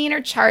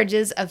misdemeanor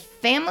charges of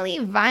family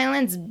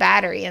violence,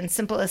 battery, and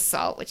simple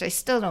assault, which I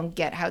still don't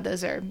get how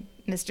those are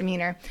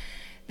misdemeanor,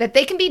 that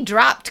they can be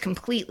dropped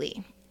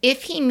completely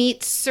if he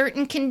meets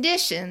certain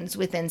conditions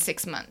within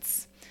 6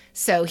 months.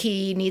 So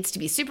he needs to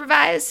be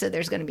supervised, so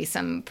there's going to be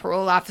some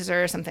parole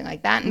officer or something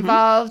like that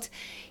involved.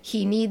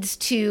 He needs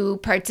to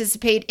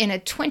participate in a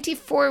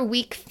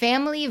 24-week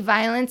family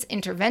violence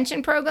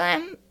intervention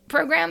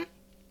program,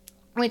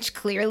 which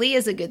clearly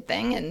is a good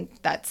thing, and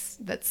that's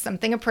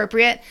something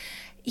appropriate.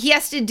 He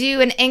has to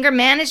do an anger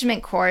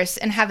management course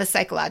and have a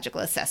psychological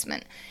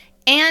assessment.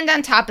 And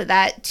on top of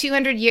that,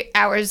 200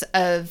 hours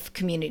of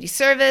community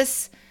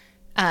service,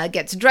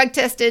 gets drug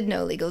tested,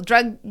 no illegal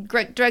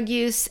drug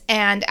use,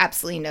 and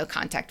absolutely no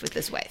contact with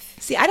his wife.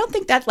 See, I don't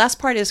think that last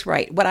part is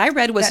right. What I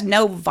read was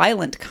no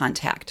violent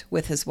contact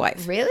with his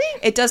wife. Really?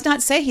 It does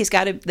not say he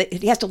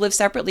has to live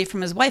separately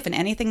from his wife. And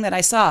anything that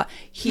I saw,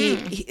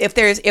 if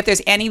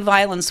there's any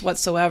violence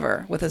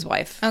whatsoever with his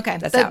wife, okay,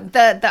 that's out.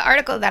 The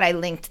article that I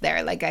linked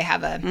there, like I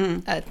have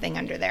a thing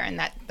under there,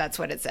 and that's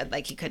what it said.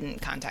 Like he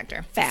couldn't contact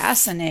her.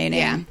 Fascinating.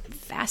 Yeah,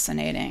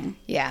 fascinating.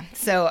 Yeah.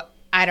 So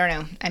I don't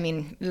know. I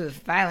mean,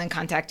 violent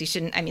contact, you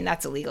shouldn't, I mean,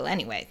 that's illegal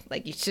anyway.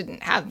 Like, you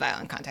shouldn't have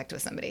violent contact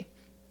with somebody.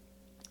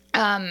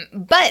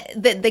 But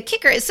the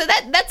kicker is, so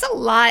that's a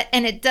lot,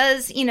 and it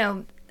does,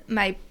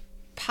 my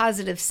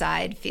positive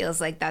side feels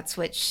like that's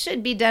what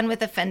should be done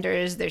with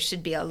offenders. There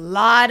should be a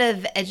lot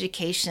of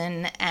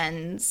education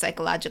and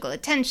psychological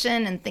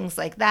attention and things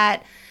like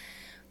that.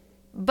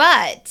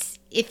 But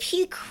if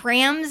he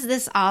crams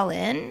this all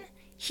in,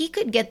 he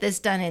could get this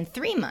done in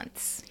 3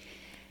 months.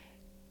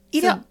 I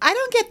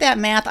don't get that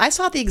math. I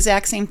saw the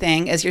exact same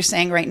thing as you're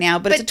saying right now,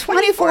 but it's a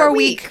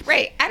 24-week.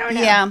 Right. I don't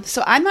know. Yeah.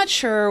 So I'm not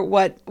sure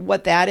what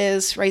that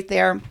is right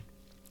there.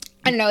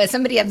 I don't know. As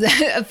somebody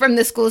from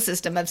the school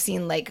system, I've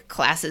seen like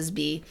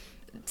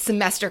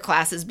semester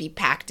classes be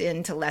packed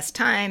into less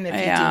time.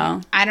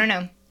 I don't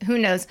know. Who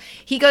knows?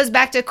 He goes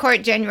back to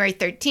court January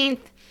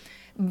 13th,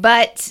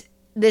 but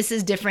this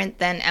is different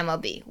than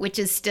MLB, which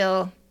is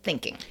still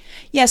thinking.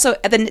 Yeah, so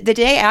the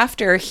day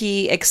after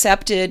he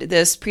accepted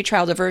this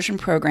pretrial diversion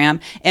program,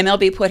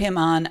 MLB put him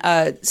on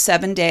a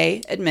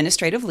 7-day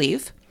administrative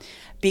leave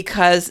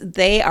because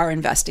they are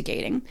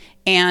investigating.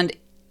 And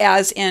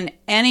as in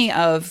any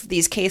of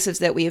these cases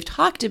that we've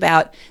talked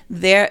about,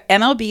 their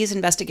MLB's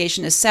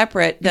investigation is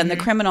separate than the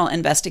criminal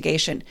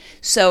investigation.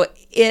 So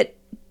it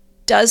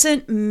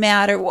doesn't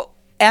matter. Well,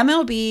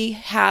 MLB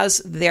has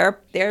their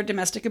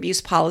domestic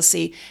abuse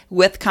policy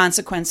with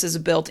consequences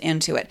built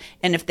into it.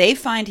 And if they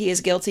find he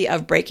is guilty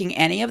of breaking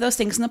any of those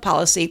things in the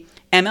policy,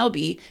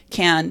 MLB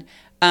can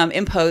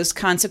impose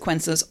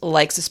consequences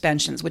like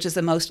suspensions, which is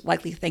the most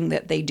likely thing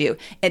that they do.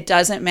 It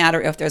doesn't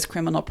matter if there's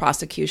criminal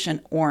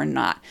prosecution or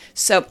not.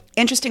 So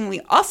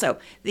interestingly, also,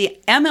 the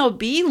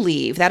MLB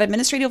leave, that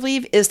administrative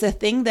leave, is the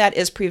thing that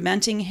is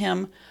preventing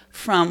him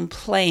from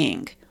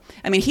playing.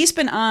 I mean, he's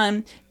been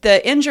on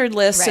the injured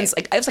list since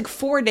it was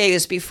 4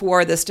 days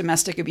before this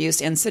domestic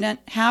abuse incident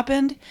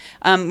happened,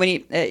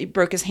 when he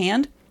broke his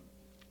hand.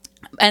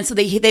 And so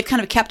they've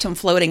kind of kept him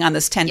floating on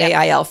this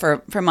 10-day IL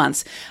for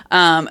months.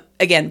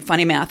 Again,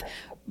 funny math.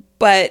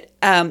 But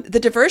the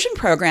diversion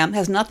program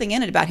has nothing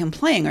in it about him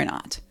playing or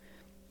not.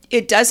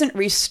 It doesn't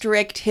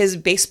restrict his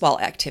baseball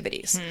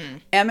activities.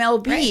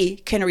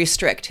 MLB can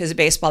restrict his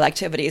baseball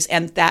activities,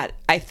 and that,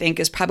 I think,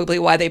 is probably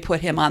why they put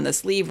him on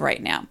this leave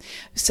right now.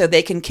 So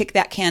they can kick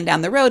that can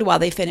down the road while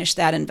they finish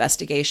that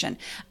investigation.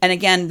 And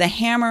again, the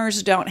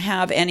Hammers don't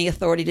have any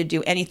authority to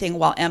do anything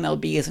while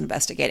MLB is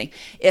investigating.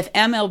 If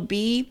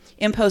MLB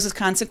imposes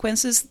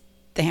consequences,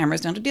 the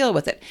Hammers don't have to deal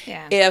with it.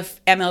 Yeah.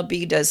 If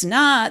MLB does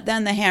not,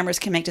 then the Hammers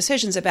can make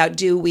decisions about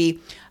do we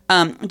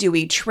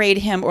trade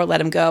him or let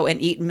him go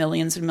and eat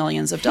millions and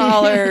millions of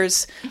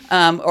dollars,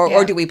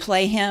 or do we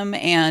play him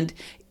and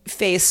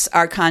face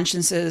our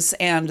consciences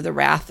and the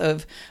wrath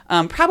of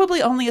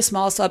probably only a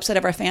small subset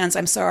of our fans.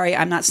 I'm sorry,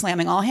 I'm not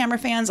slamming all Hammer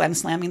fans. I'm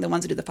slamming the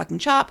ones who do the fucking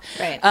chop,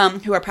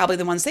 who are probably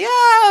the ones that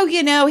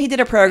say, he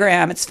did a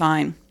program, it's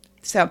fine.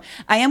 So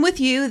I am with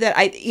you that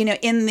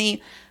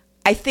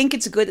I think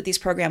it's good that these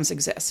programs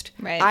exist.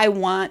 Right. I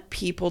want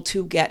people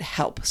to get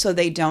help so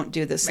they don't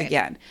do this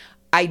again.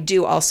 I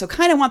do also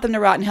kind of want them to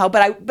rot in hell,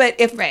 but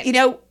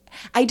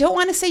I don't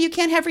want to say you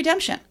can't have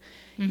redemption.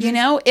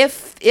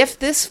 If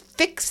this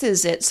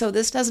fixes it so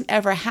this doesn't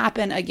ever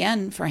happen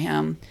again for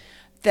him,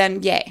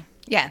 then yay.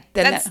 Yeah,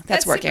 then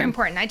that's working. Super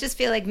important. I just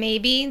feel like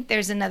maybe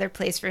there's another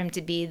place for him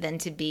to be than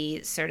to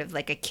be sort of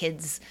like a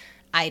kid's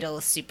idol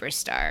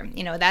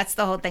superstar. That's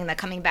the whole thing, that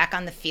coming back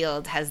on the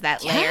field has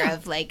that layer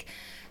of like,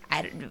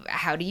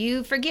 how do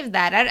you forgive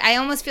that? I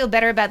almost feel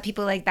better about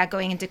people like that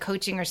going into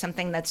coaching or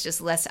something that's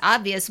just less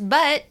obvious.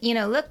 But,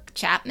 look,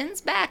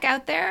 Chapman's back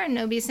out there and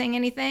nobody's saying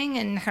anything.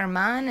 And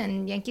Herman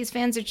and Yankees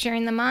fans are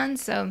cheering them on.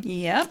 So,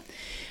 yep.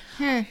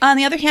 On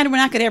the other hand, we're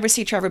not going to ever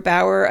see Trevor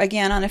Bauer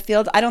again on a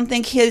field. I don't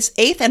think his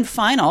 8th and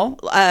final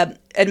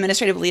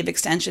administrative leave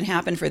extension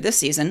happened for this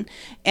season.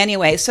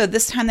 Anyway, so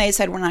this time they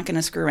said we're not going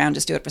to screw around,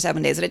 just do it for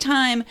 7 days at a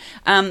time.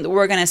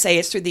 We're going to say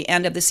it's through the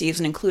end of the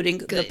season, including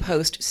the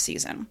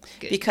postseason.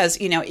 Because,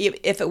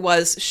 if it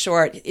was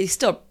short, he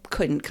still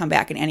couldn't come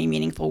back in any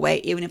meaningful way.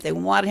 Even if they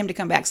wanted him to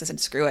come back, so I said,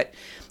 screw it,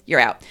 you're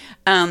out.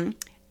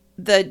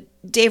 The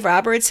Dave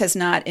Roberts has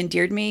not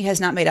endeared me, has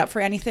not made up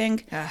for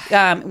anything.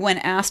 When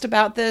asked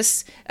about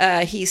this,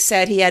 he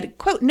said he had,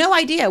 quote, no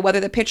idea whether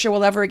the pitcher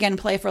will ever again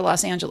play for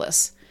Los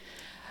Angeles.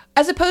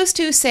 As opposed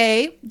to,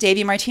 say,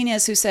 Davey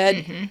Martinez, who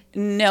said,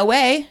 no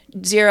way,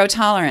 zero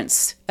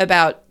tolerance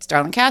about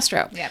Starlin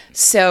Castro. Yep.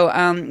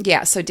 So,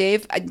 so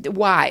Dave,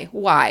 why?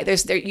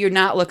 You're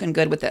not looking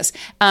good with this.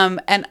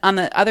 And on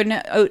the other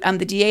note,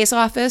 the DA's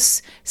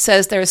office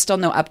says there is still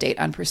no update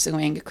on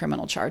pursuing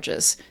criminal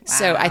charges. Wow.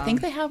 So I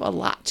think they have a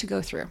lot to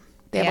go through.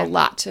 They have a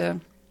lot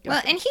to go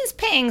through. And he's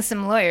paying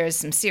some lawyers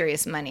some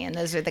serious money, and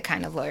those are the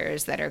kind of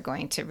lawyers that are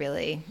going to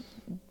really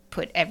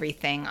put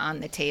everything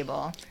on the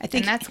table.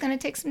 And that's going to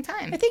take some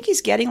time. I think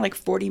he's getting like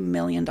 $40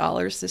 million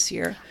this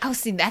year. Oh,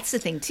 see, that's the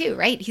thing too,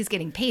 right? He's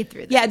getting paid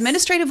through this. Yeah,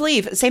 administrative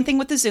leave. Same thing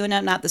with the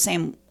Zuna, not the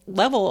same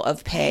level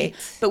of pay.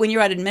 Right. But when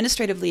you're on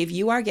administrative leave,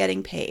 you are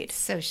getting paid.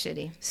 So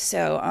shitty.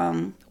 So,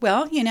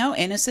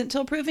 innocent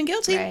till proven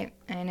guilty. Right.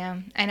 I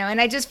know.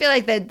 And I just feel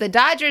like the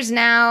Dodgers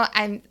now,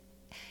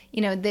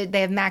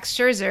 they have Max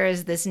Scherzer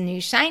as this new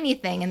shiny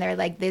thing, and they're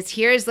like,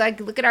 here's like,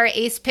 look at our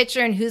ace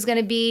pitcher and who's going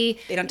to be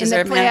in the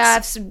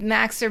playoffs,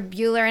 Max or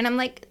Buehler. And I'm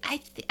like,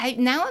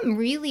 now I'm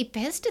really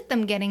pissed at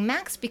them getting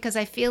Max, because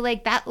I feel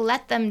like that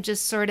let them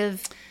just sort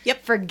of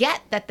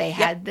forget that they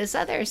had this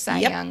other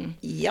Cy Young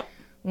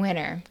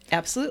winner.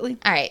 Absolutely.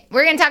 All right,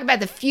 we're going to talk about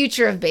the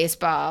future of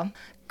baseball.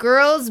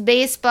 Girls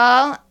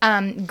baseball,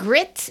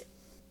 Grit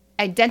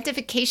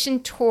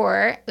Identification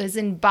Tour was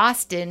in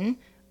Boston,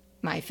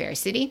 my fair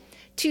city,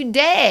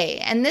 today,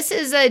 and this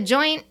is a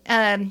joint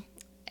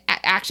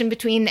action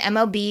between the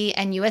MLB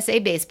and USA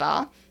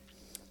Baseball,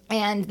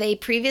 and they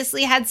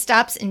previously had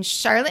stops in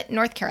Charlotte,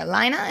 North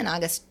Carolina on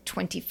August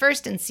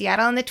 21st and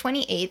Seattle on the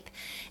 28th,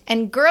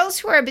 and girls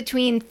who are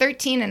between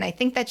 13 and I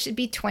think that should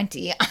be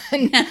 20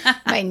 on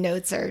my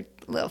notes are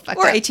a little fucked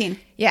up. Or 18.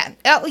 Yeah.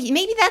 Oh,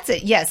 maybe that's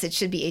it. Yes, it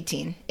should be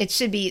 18. It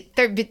should be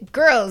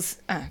girls,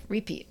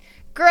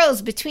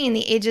 girls between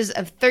the ages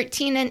of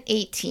 13 and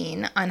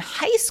 18 on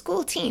high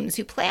school teams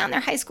who play on their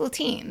high school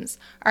teams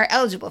are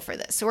eligible for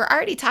this. So we're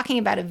already talking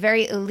about a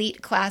very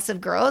elite class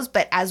of girls,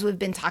 but as we've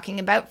been talking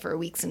about for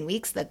weeks and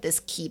weeks, that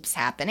this keeps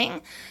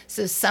happening.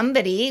 So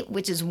somebody,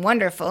 which is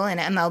wonderful in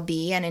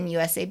MLB and in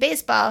USA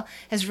Baseball,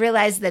 has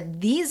realized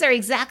that these are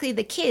exactly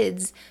the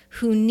kids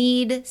who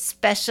need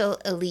special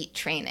elite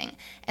training.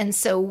 And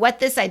so what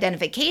this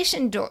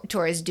identification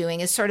tour is doing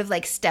is sort of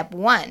like step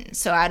one.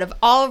 So out of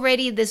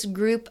already this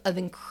group of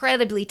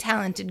incredibly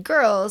talented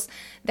girls,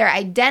 they're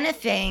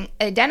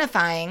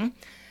identifying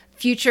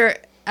future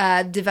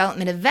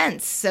development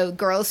events. So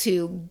girls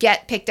who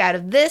get picked out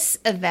of this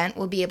event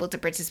will be able to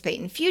participate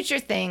in future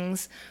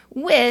things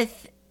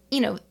with,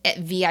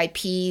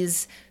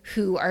 VIPs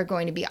who are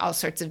going to be all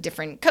sorts of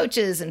different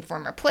coaches and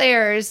former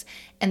players.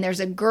 And there's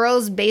a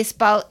girls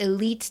baseball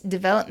elite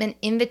development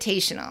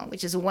invitational,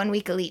 which is a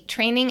 1-week elite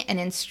training and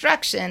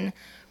instruction.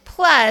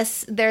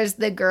 Plus, there's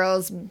the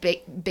girls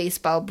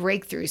baseball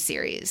breakthrough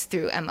series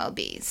through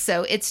MLB.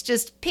 So it's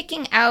just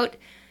picking out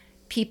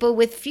people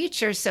with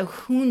future. So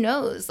who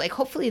knows? Like,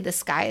 hopefully the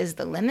sky is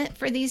the limit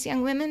for these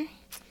young women.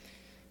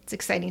 It's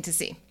exciting to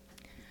see.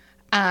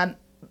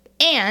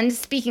 And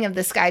speaking of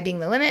the sky being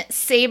the limit,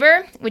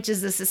 SABR, which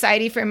is the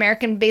Society for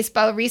American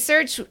Baseball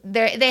Research,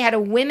 they had a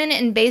Women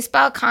in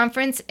Baseball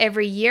conference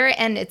every year,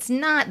 and it's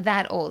not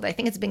that old. I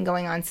think it's been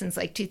going on since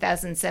like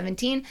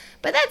 2017,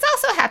 but that's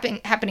also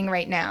happening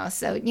right now.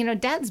 So,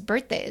 Dad's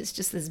birthday is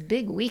just this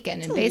big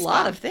weekend in baseball. A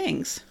lot of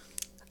things.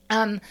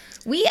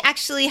 We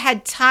actually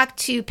had talked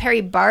to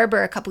Perry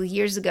Barber a couple of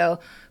years ago,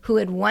 who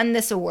had won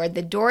this award,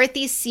 the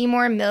Dorothy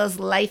Seymour Mills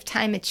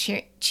Lifetime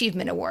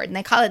Achievement Award, and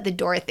they call it the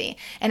Dorothy.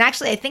 And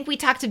actually, I think we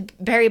talked to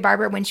Perry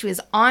Barber when she was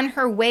on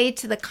her way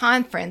to the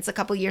conference a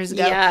couple years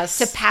ago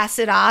to pass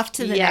it off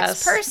to the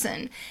next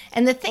person.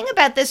 And the thing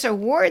about this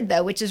award,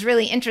 though, which is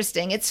really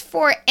interesting, it's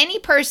for any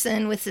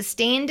person with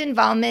sustained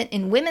involvement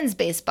in women's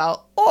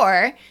baseball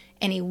or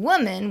any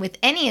woman with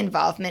any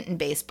involvement in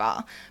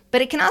baseball.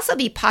 But it can also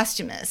be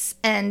posthumous.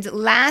 And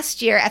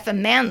last year, Effa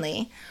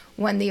Manley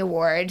won the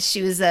award.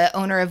 She was the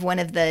owner of one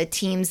of the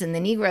teams in the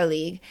Negro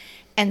League.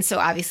 And so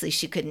obviously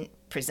she couldn't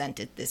present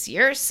it this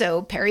year.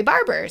 So Perry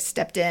Barber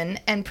stepped in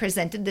and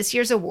presented this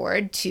year's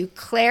award to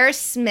Claire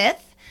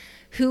Smith,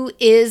 who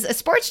is a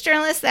sports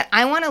journalist that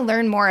I want to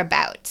learn more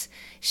about.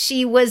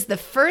 She was the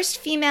first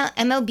female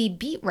MLB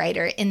beat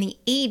writer in the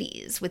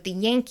 80s with the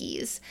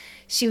Yankees.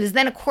 She was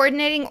then a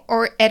coordinating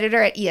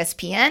editor at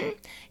ESPN.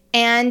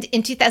 And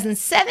in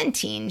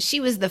 2017, she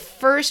was the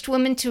first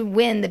woman to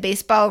win the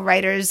Baseball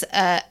Writers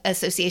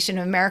Association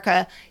of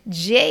America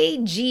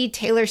J.G.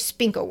 Taylor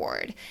Spink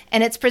Award.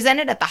 And it's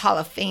presented at the Hall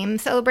of Fame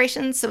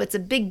celebration, so it's a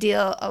big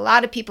deal. A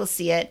lot of people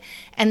see it.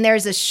 And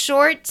there's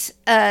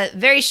a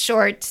very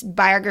short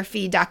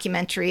biography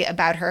documentary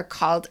about her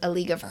called A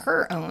League of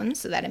Her Own,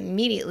 so that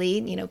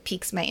immediately,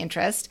 piques my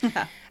interest.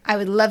 I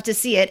would love to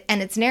see it.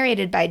 And it's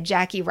narrated by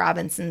Jackie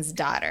Robinson's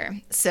daughter.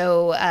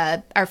 So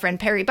our friend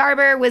Perry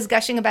Barber was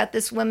gushing about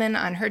this woman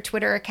on her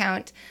Twitter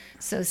account.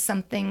 So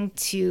something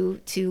to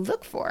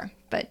look for.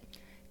 But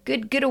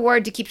good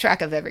award to keep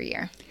track of every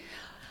year.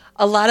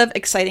 A lot of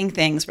exciting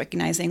things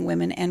recognizing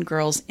women and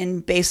girls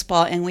in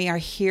baseball, and we are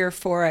here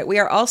for it. We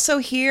are also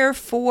here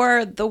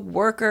for the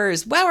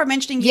workers. Wow, we're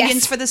mentioning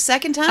unions for the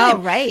second time. Oh,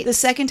 right. The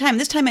second time.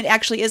 This time it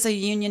actually is a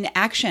union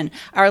action.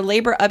 Our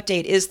labor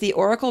update is the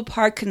Oracle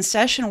Park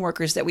concession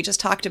workers that we just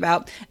talked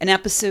about an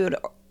episode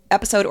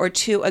or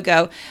two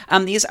ago.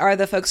 These are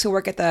the folks who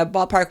work at the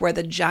ballpark where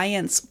the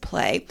Giants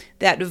play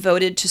that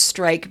voted to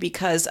strike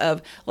because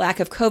of lack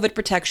of COVID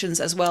protections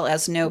as well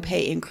as no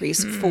pay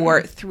increase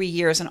for 3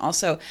 years and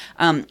also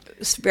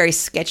very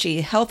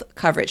sketchy health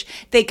coverage.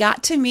 They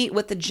got to meet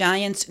with the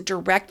Giants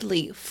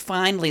directly,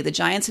 finally. The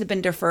Giants had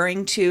been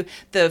deferring to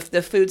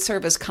the food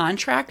service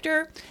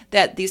contractor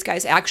that these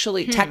guys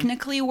actually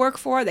technically work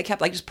for. They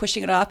kept just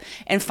pushing it off.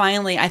 And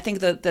finally, I think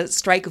the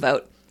strike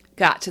vote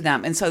got to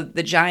them. And so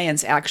the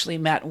Giants actually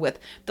met with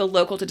the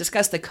local to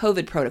discuss the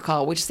COVID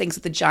protocol, which is things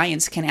that the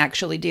Giants can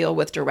actually deal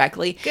with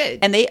directly. Good.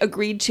 And they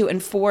agreed to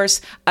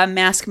enforce a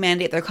mask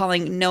mandate they're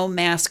calling no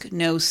mask,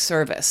 no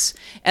service.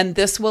 And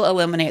this will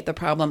eliminate the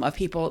problem of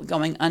people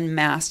going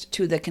unmasked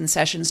to the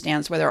concession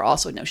stands where there are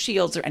also no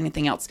shields or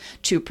anything else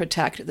to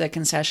protect the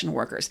concession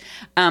workers.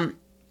 And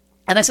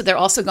I said they're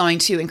also going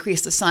to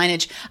increase the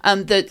signage.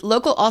 The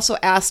local also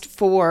asked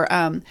for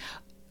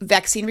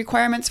vaccine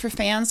requirements for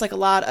fans, like a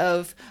lot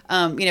of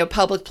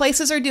public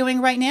places are doing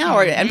right now,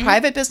 and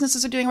private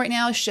businesses are doing right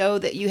now, show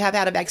that you have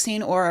had a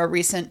vaccine or a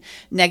recent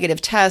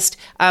negative test.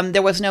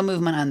 There was no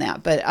movement on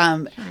that, but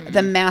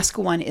the mask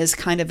one is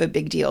kind of a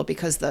big deal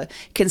because the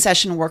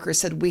concession workers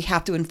said we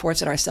have to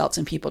enforce it ourselves,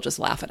 and people just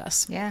laugh at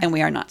us, and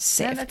we are not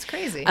safe. Yeah, that's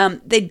crazy.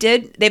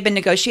 They've been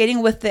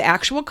negotiating with the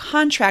actual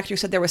contractor,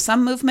 said there was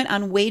some movement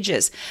on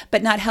wages,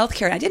 but not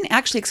healthcare. And I didn't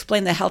actually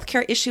explain the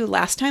healthcare issue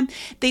last time.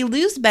 They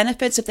lose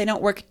benefits if they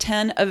don't work book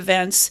 10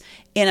 events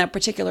in a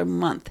particular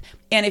month.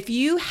 And if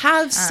you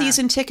have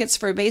season tickets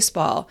for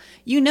baseball,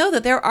 you know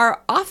that there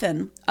are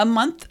often a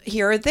month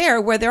here or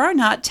there where there are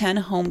not 10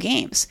 home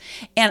games.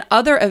 And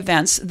other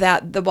events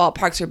that the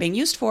ballparks are being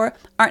used for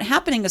aren't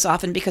happening as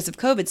often because of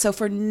COVID. So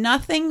for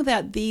nothing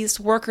that these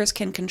workers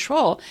can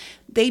control,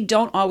 they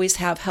don't always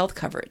have health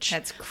coverage.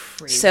 That's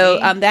crazy. So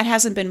that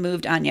hasn't been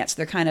moved on yet. So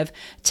they're kind of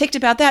ticked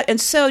about that.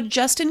 And so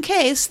just in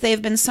case,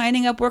 they've been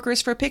signing up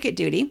workers for picket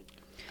duty.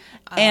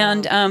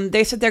 And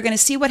they said they're going to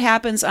see what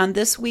happens on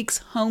this week's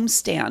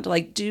homestand.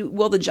 Like,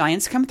 will the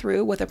Giants come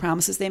through with the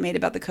promises they made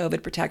about the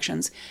COVID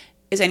protections?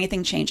 Is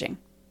anything changing?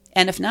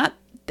 And if not,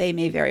 they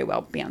may very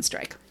well be on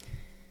strike.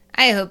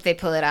 I hope they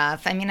pull it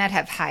off. I mean, I'd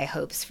have high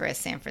hopes for a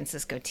San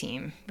Francisco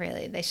team.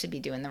 Really, they should be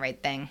doing the right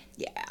thing.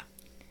 Yeah.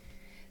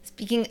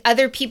 Speaking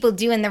other people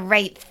doing the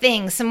right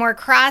thing, some more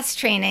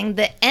cross-training.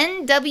 The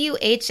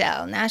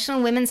NWHL,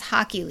 National Women's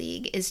Hockey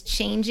League, has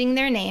changed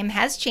their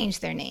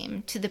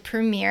name to the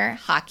Premier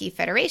Hockey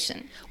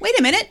Federation. Wait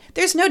a minute.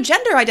 There's no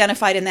gender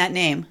identified in that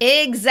name.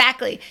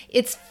 Exactly.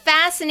 It's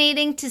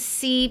fascinating to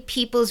see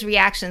people's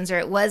reactions, or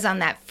it was on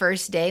that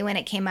first day when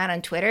it came out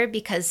on Twitter,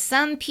 because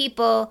some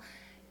people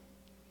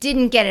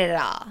didn't get it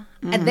at all.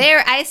 And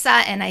there I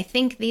saw, and I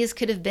think these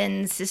could have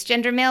been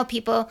cisgender male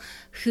people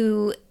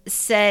who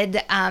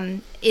said,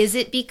 is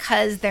it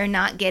because they're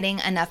not getting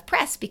enough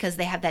press because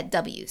they have that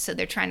W? So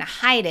they're trying to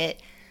hide it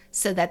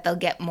so that they'll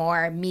get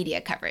more media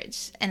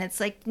coverage. And it's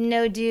like,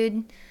 no,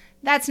 dude,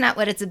 that's not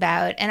what it's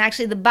about. And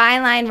actually the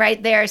byline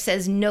right there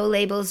says no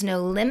labels,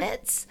 no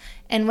limits.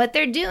 And what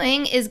they're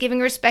doing is giving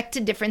respect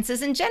to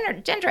differences in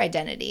gender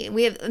identity.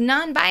 We have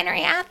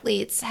non-binary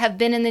athletes have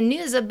been in the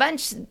news a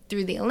bunch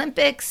through the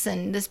Olympics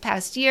and this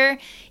past year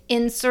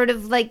in sort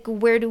of like,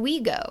 where do we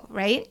go,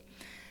 right?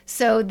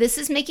 So this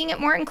is making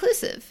it more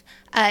inclusive.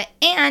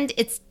 And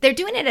they're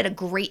doing it at a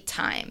great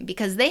time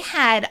because they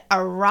had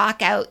a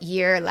rock out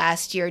year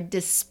last year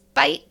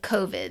despite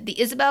COVID.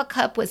 The Isabel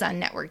Cup was on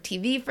network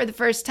TV for the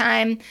first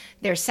time.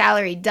 Their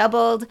salary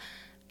doubled.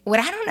 What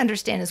I don't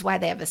understand is why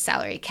they have a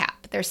salary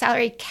cap. Their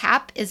salary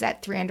cap is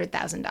at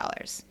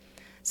 $300,000.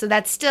 So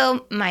that's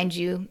still, mind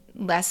you,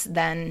 less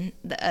than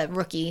a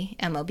rookie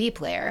MLB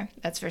player,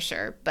 that's for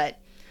sure. But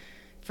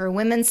for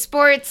women's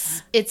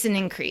sports, it's an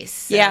increase.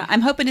 So. Yeah,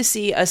 I'm hoping to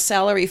see a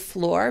salary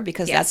floor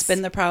because Yes. that's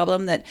been the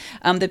problem that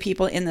the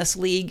people in this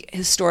league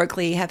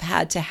historically have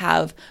had to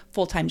have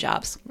full-time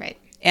jobs. Right.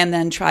 And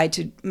then try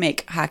to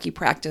make hockey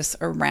practice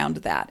around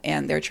that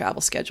and their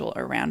travel schedule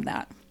around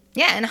that.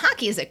 Yeah, and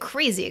hockey is a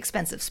crazy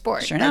expensive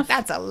sport. Sure enough.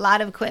 That's a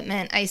lot of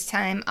equipment, ice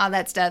time, all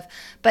that stuff.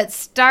 But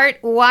start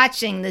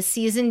watching. The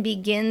season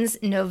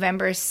begins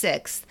November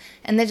 6th.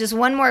 And then just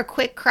one more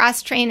quick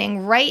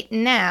cross-training. Right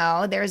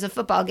now, there's a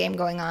football game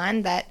going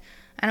on that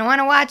I don't want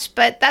to watch,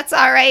 but that's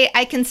all right.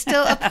 I can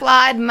still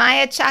applaud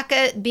Maya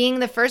Chaka being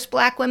the first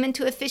black woman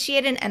to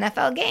officiate an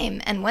NFL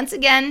game. And once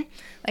again,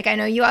 like I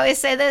know you always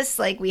say this,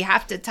 like we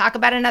have to talk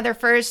about another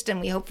first, and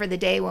we hope for the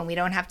day when we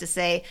don't have to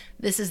say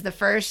this is the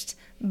first.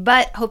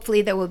 But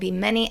hopefully there will be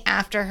many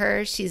after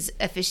her. She's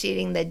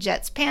officiating the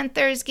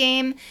Jets-Panthers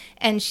game,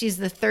 and she's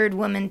the third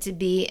woman to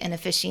be an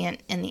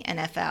officiant in the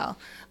NFL.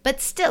 But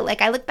still, like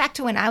I look back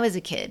to when I was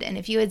a kid, and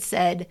if you had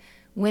said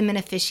women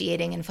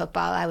officiating in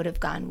football, I would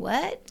have gone,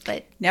 what?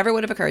 But never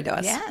would have occurred to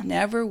us. Yeah.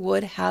 Never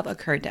would have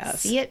occurred to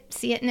us. see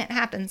it, and it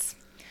happens.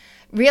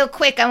 Real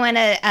quick, I want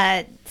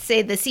to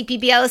say the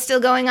CPBL is still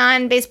going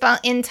on, baseball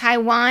in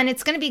Taiwan.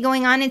 It's going to be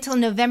going on until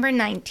November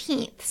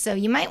 19th. So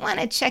you might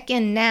want to check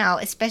in now,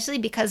 especially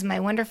because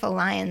my wonderful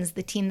Lions,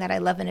 the team that I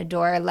love and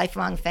adore,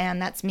 lifelong fan,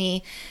 that's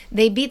me.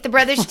 They beat the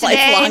Brothers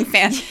today. Lifelong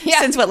fan.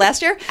 Yeah. Since what,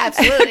 last year?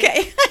 Absolutely.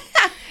 Okay.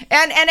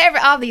 And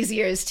all these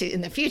years too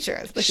in the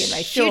future, looking at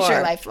my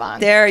future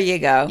lifelong. There you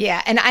go.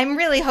 Yeah, and I'm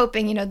really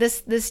hoping,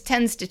 this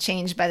tends to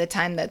change by the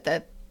time that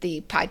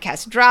the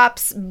podcast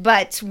drops,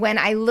 but when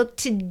I look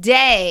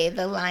today,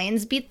 the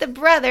Lions beat the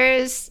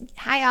Brothers,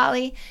 hi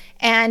Ollie,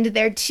 and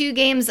they're 2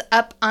 games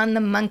up on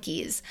the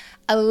Monkeys.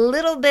 A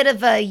little bit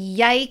of a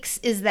yikes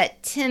is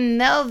that Tim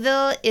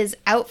Melville is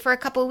out for a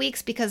couple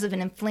weeks because of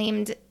an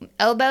inflamed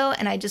elbow,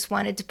 and I just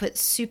wanted to put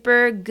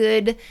super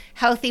good,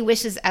 healthy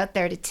wishes out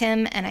there to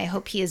Tim, and I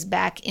hope he is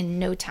back in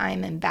no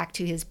time and back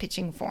to his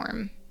pitching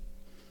form.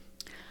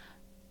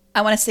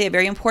 I want to say a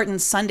very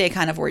important Sunday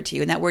kind of word to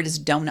you, and that word is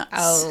donuts.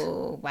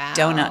 Oh, wow.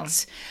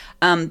 Donuts.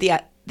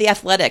 The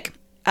Athletic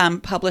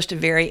published a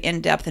very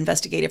in-depth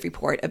investigative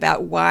report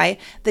about why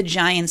the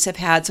Giants have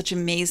had such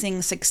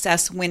amazing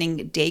success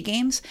winning day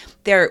games.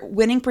 Their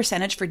winning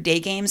percentage for day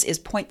games is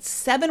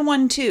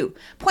 .712.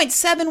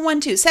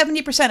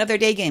 70% of their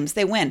day games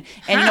they win.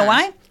 And you know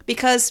why?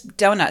 Because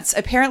donuts.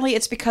 Apparently,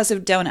 it's because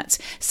of donuts.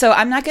 So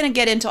I'm not going to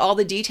get into all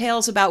the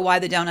details about why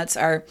the donuts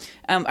are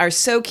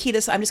so key to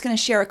this. I'm just going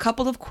to share a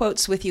couple of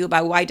quotes with you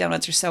about why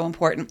donuts are so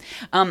important.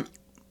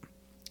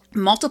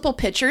 Multiple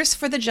pitchers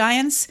for the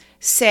Giants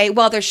say,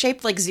 well, they're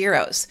shaped like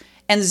zeros,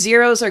 and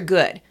zeros are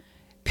good.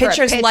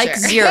 Pitchers like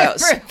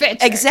zeros. For a pitcher,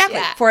 Exactly.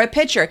 Yeah. For a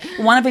pitcher.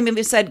 One of them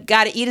even said,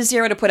 got to eat a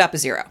zero to put up a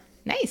zero.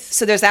 Nice.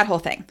 So there's that whole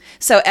thing.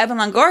 So Evan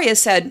Longoria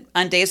said,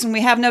 on days when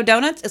we have no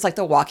donuts, it's like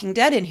The Walking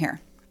Dead in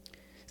here.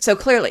 So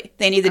clearly,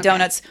 they need the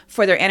donuts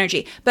for their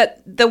energy.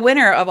 But the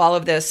winner of all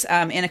of this,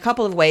 in a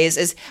couple of ways,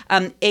 is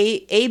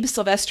Abe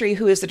Silvestri,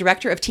 who is the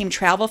director of team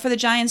travel for the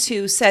Giants,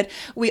 who said,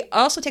 we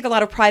also take a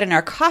lot of pride in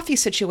our coffee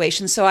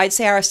situation. So I'd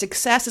say our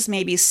success is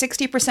maybe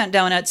 60%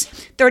 donuts,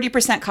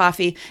 30%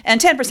 coffee,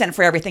 and 10%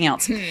 for everything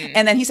else.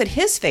 And then he said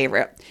his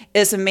favorite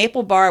is a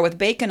maple bar with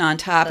bacon on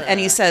top. And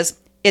he says,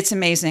 it's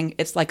amazing.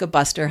 It's like a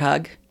Buster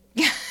hug.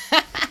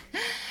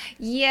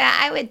 Yeah,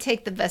 I would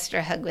take the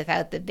Buster hug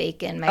without the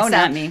bacon myself. Oh,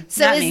 not me.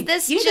 So not is me.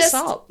 this you need just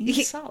salt? You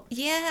need salt.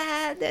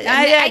 Yeah,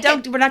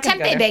 We're not going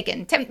to go there.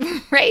 bacon,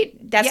 right?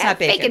 That's not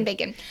bacon.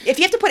 Bacon. If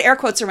you have to put air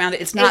quotes around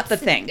it, it's not the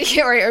thing.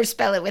 Or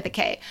spell it with a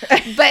K.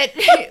 But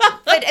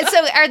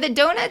so are the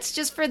donuts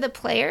just for the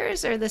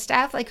players or the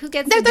staff? Like who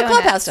gets the donuts? They're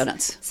clubhouse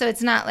donuts. So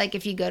it's not like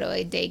if you go to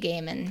a day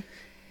game in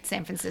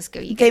San Francisco,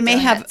 you get They may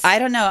donuts. have, I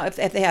don't know if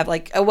they have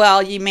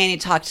well, you may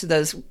need to talk to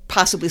those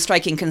possibly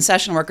striking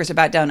concession workers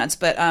about donuts.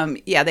 But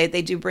yeah,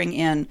 they do bring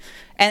in,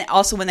 and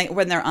also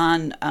when they're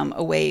on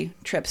away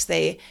trips,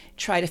 they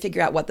try to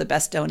figure out what the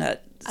best donut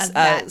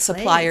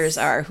suppliers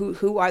are.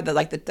 Who are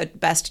the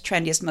best,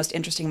 trendiest, most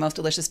interesting, most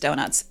delicious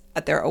donuts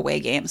at their away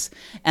games,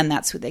 and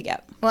that's who they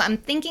get. Well, I'm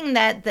thinking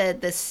that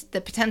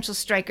the potential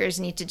strikers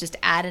need to just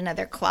add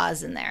another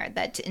clause in there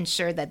that to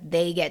ensure that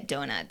they get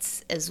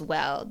donuts as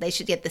well. They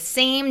should get the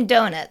same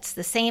donuts,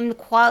 the same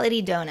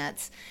quality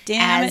donuts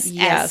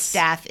as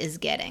staff is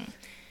getting.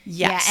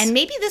 Yes. Yeah, and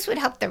maybe this would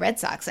help the Red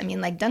Sox. I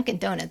mean, like Dunkin'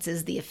 Donuts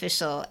is the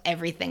official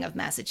everything of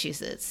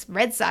Massachusetts.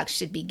 Red Sox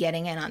should be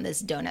getting in on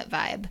this donut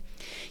vibe.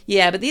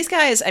 Yeah, but these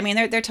guys, I mean,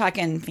 they're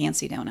talking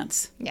fancy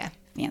donuts. Yeah.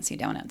 Fancy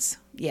donuts.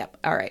 Yep.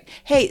 All right.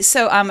 Hey,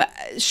 so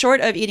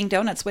short of eating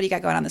donuts, what do you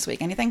got going on this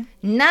week? Anything?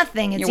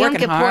 Nothing. It's You're Yom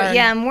working Kippur. hard.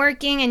 Yeah, I'm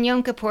working, and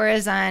Yom Kippur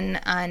is on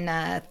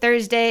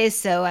Thursday.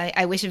 So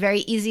I wish a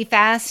very easy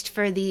fast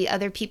for the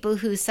other people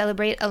who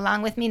celebrate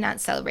along with me. Not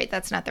celebrate.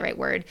 That's not the right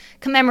word.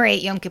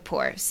 Commemorate Yom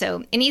Kippur.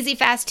 So an easy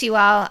fast to you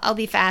all. I'll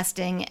be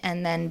fasting,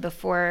 and then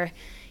before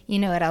you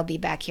know it, I'll be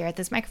back here at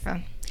this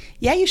microphone.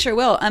 Yeah, you sure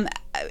will.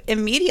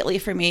 Immediately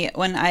for me,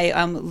 when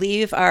I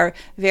leave our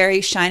very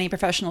shiny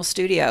professional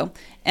studio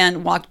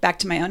and walk back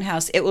to my own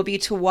house, it will be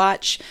to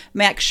watch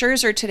Max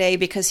Scherzer today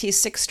because he's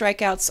 6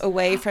 strikeouts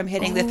away from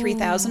hitting the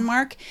 3,000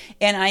 mark.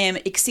 And I am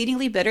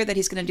exceedingly bitter that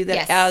he's going to do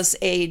that as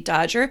a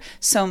Dodger.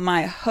 So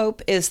my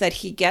hope is that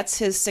he gets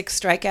his 6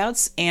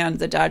 strikeouts and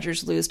the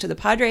Dodgers lose to the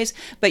Padres.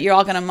 But you're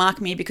all going to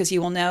mock me because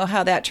you will know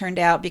how that turned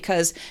out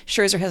because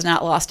Scherzer has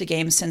not lost a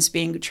game since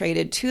being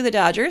traded to the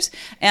Dodgers.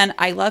 And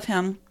I love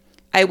him.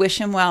 I wish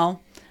him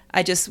well.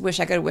 I just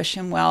wish I could wish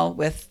him well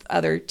with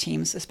other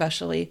teams,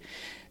 especially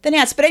the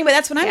Nats. But anyway,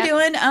 that's what I'm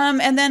doing.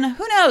 And then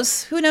who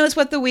knows? Who knows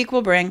what the week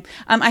will bring?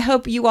 I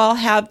hope you all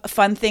have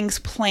fun things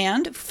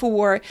planned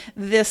for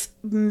this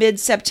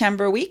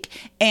mid-September week.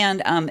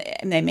 And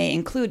they may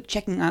include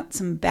checking out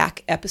some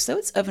back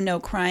episodes of No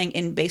Crying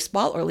in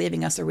Baseball or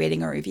leaving us a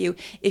rating or review.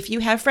 If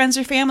you have friends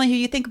or family who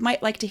you think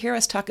might like to hear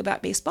us talk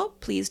about baseball,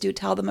 please do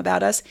tell them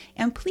about us.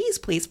 And please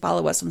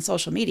follow us on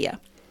social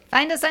media.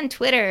 Find us on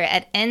Twitter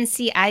at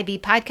NCIB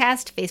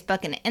Podcast, Facebook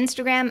and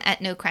Instagram at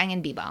No Crying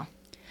in B-Ball.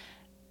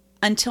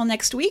 Until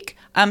next week,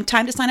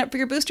 time to sign up for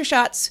your booster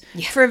shots.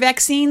 For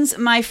vaccines,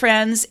 my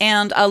friends,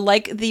 and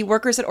like the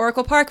workers at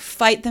Oracle Park,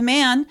 fight the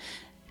man.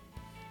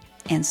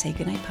 And say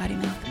goodnight, Potty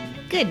Mouth.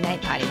 Good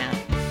night, Potty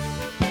Mouth.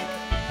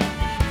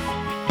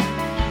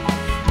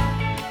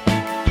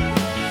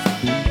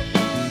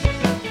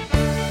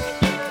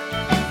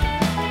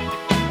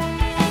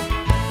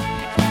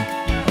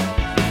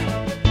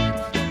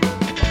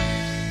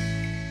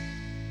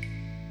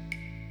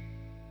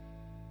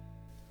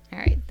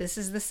 This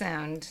is the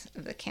sound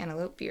of the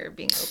cantaloupe beer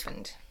being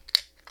opened.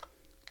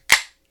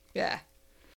 Yeah.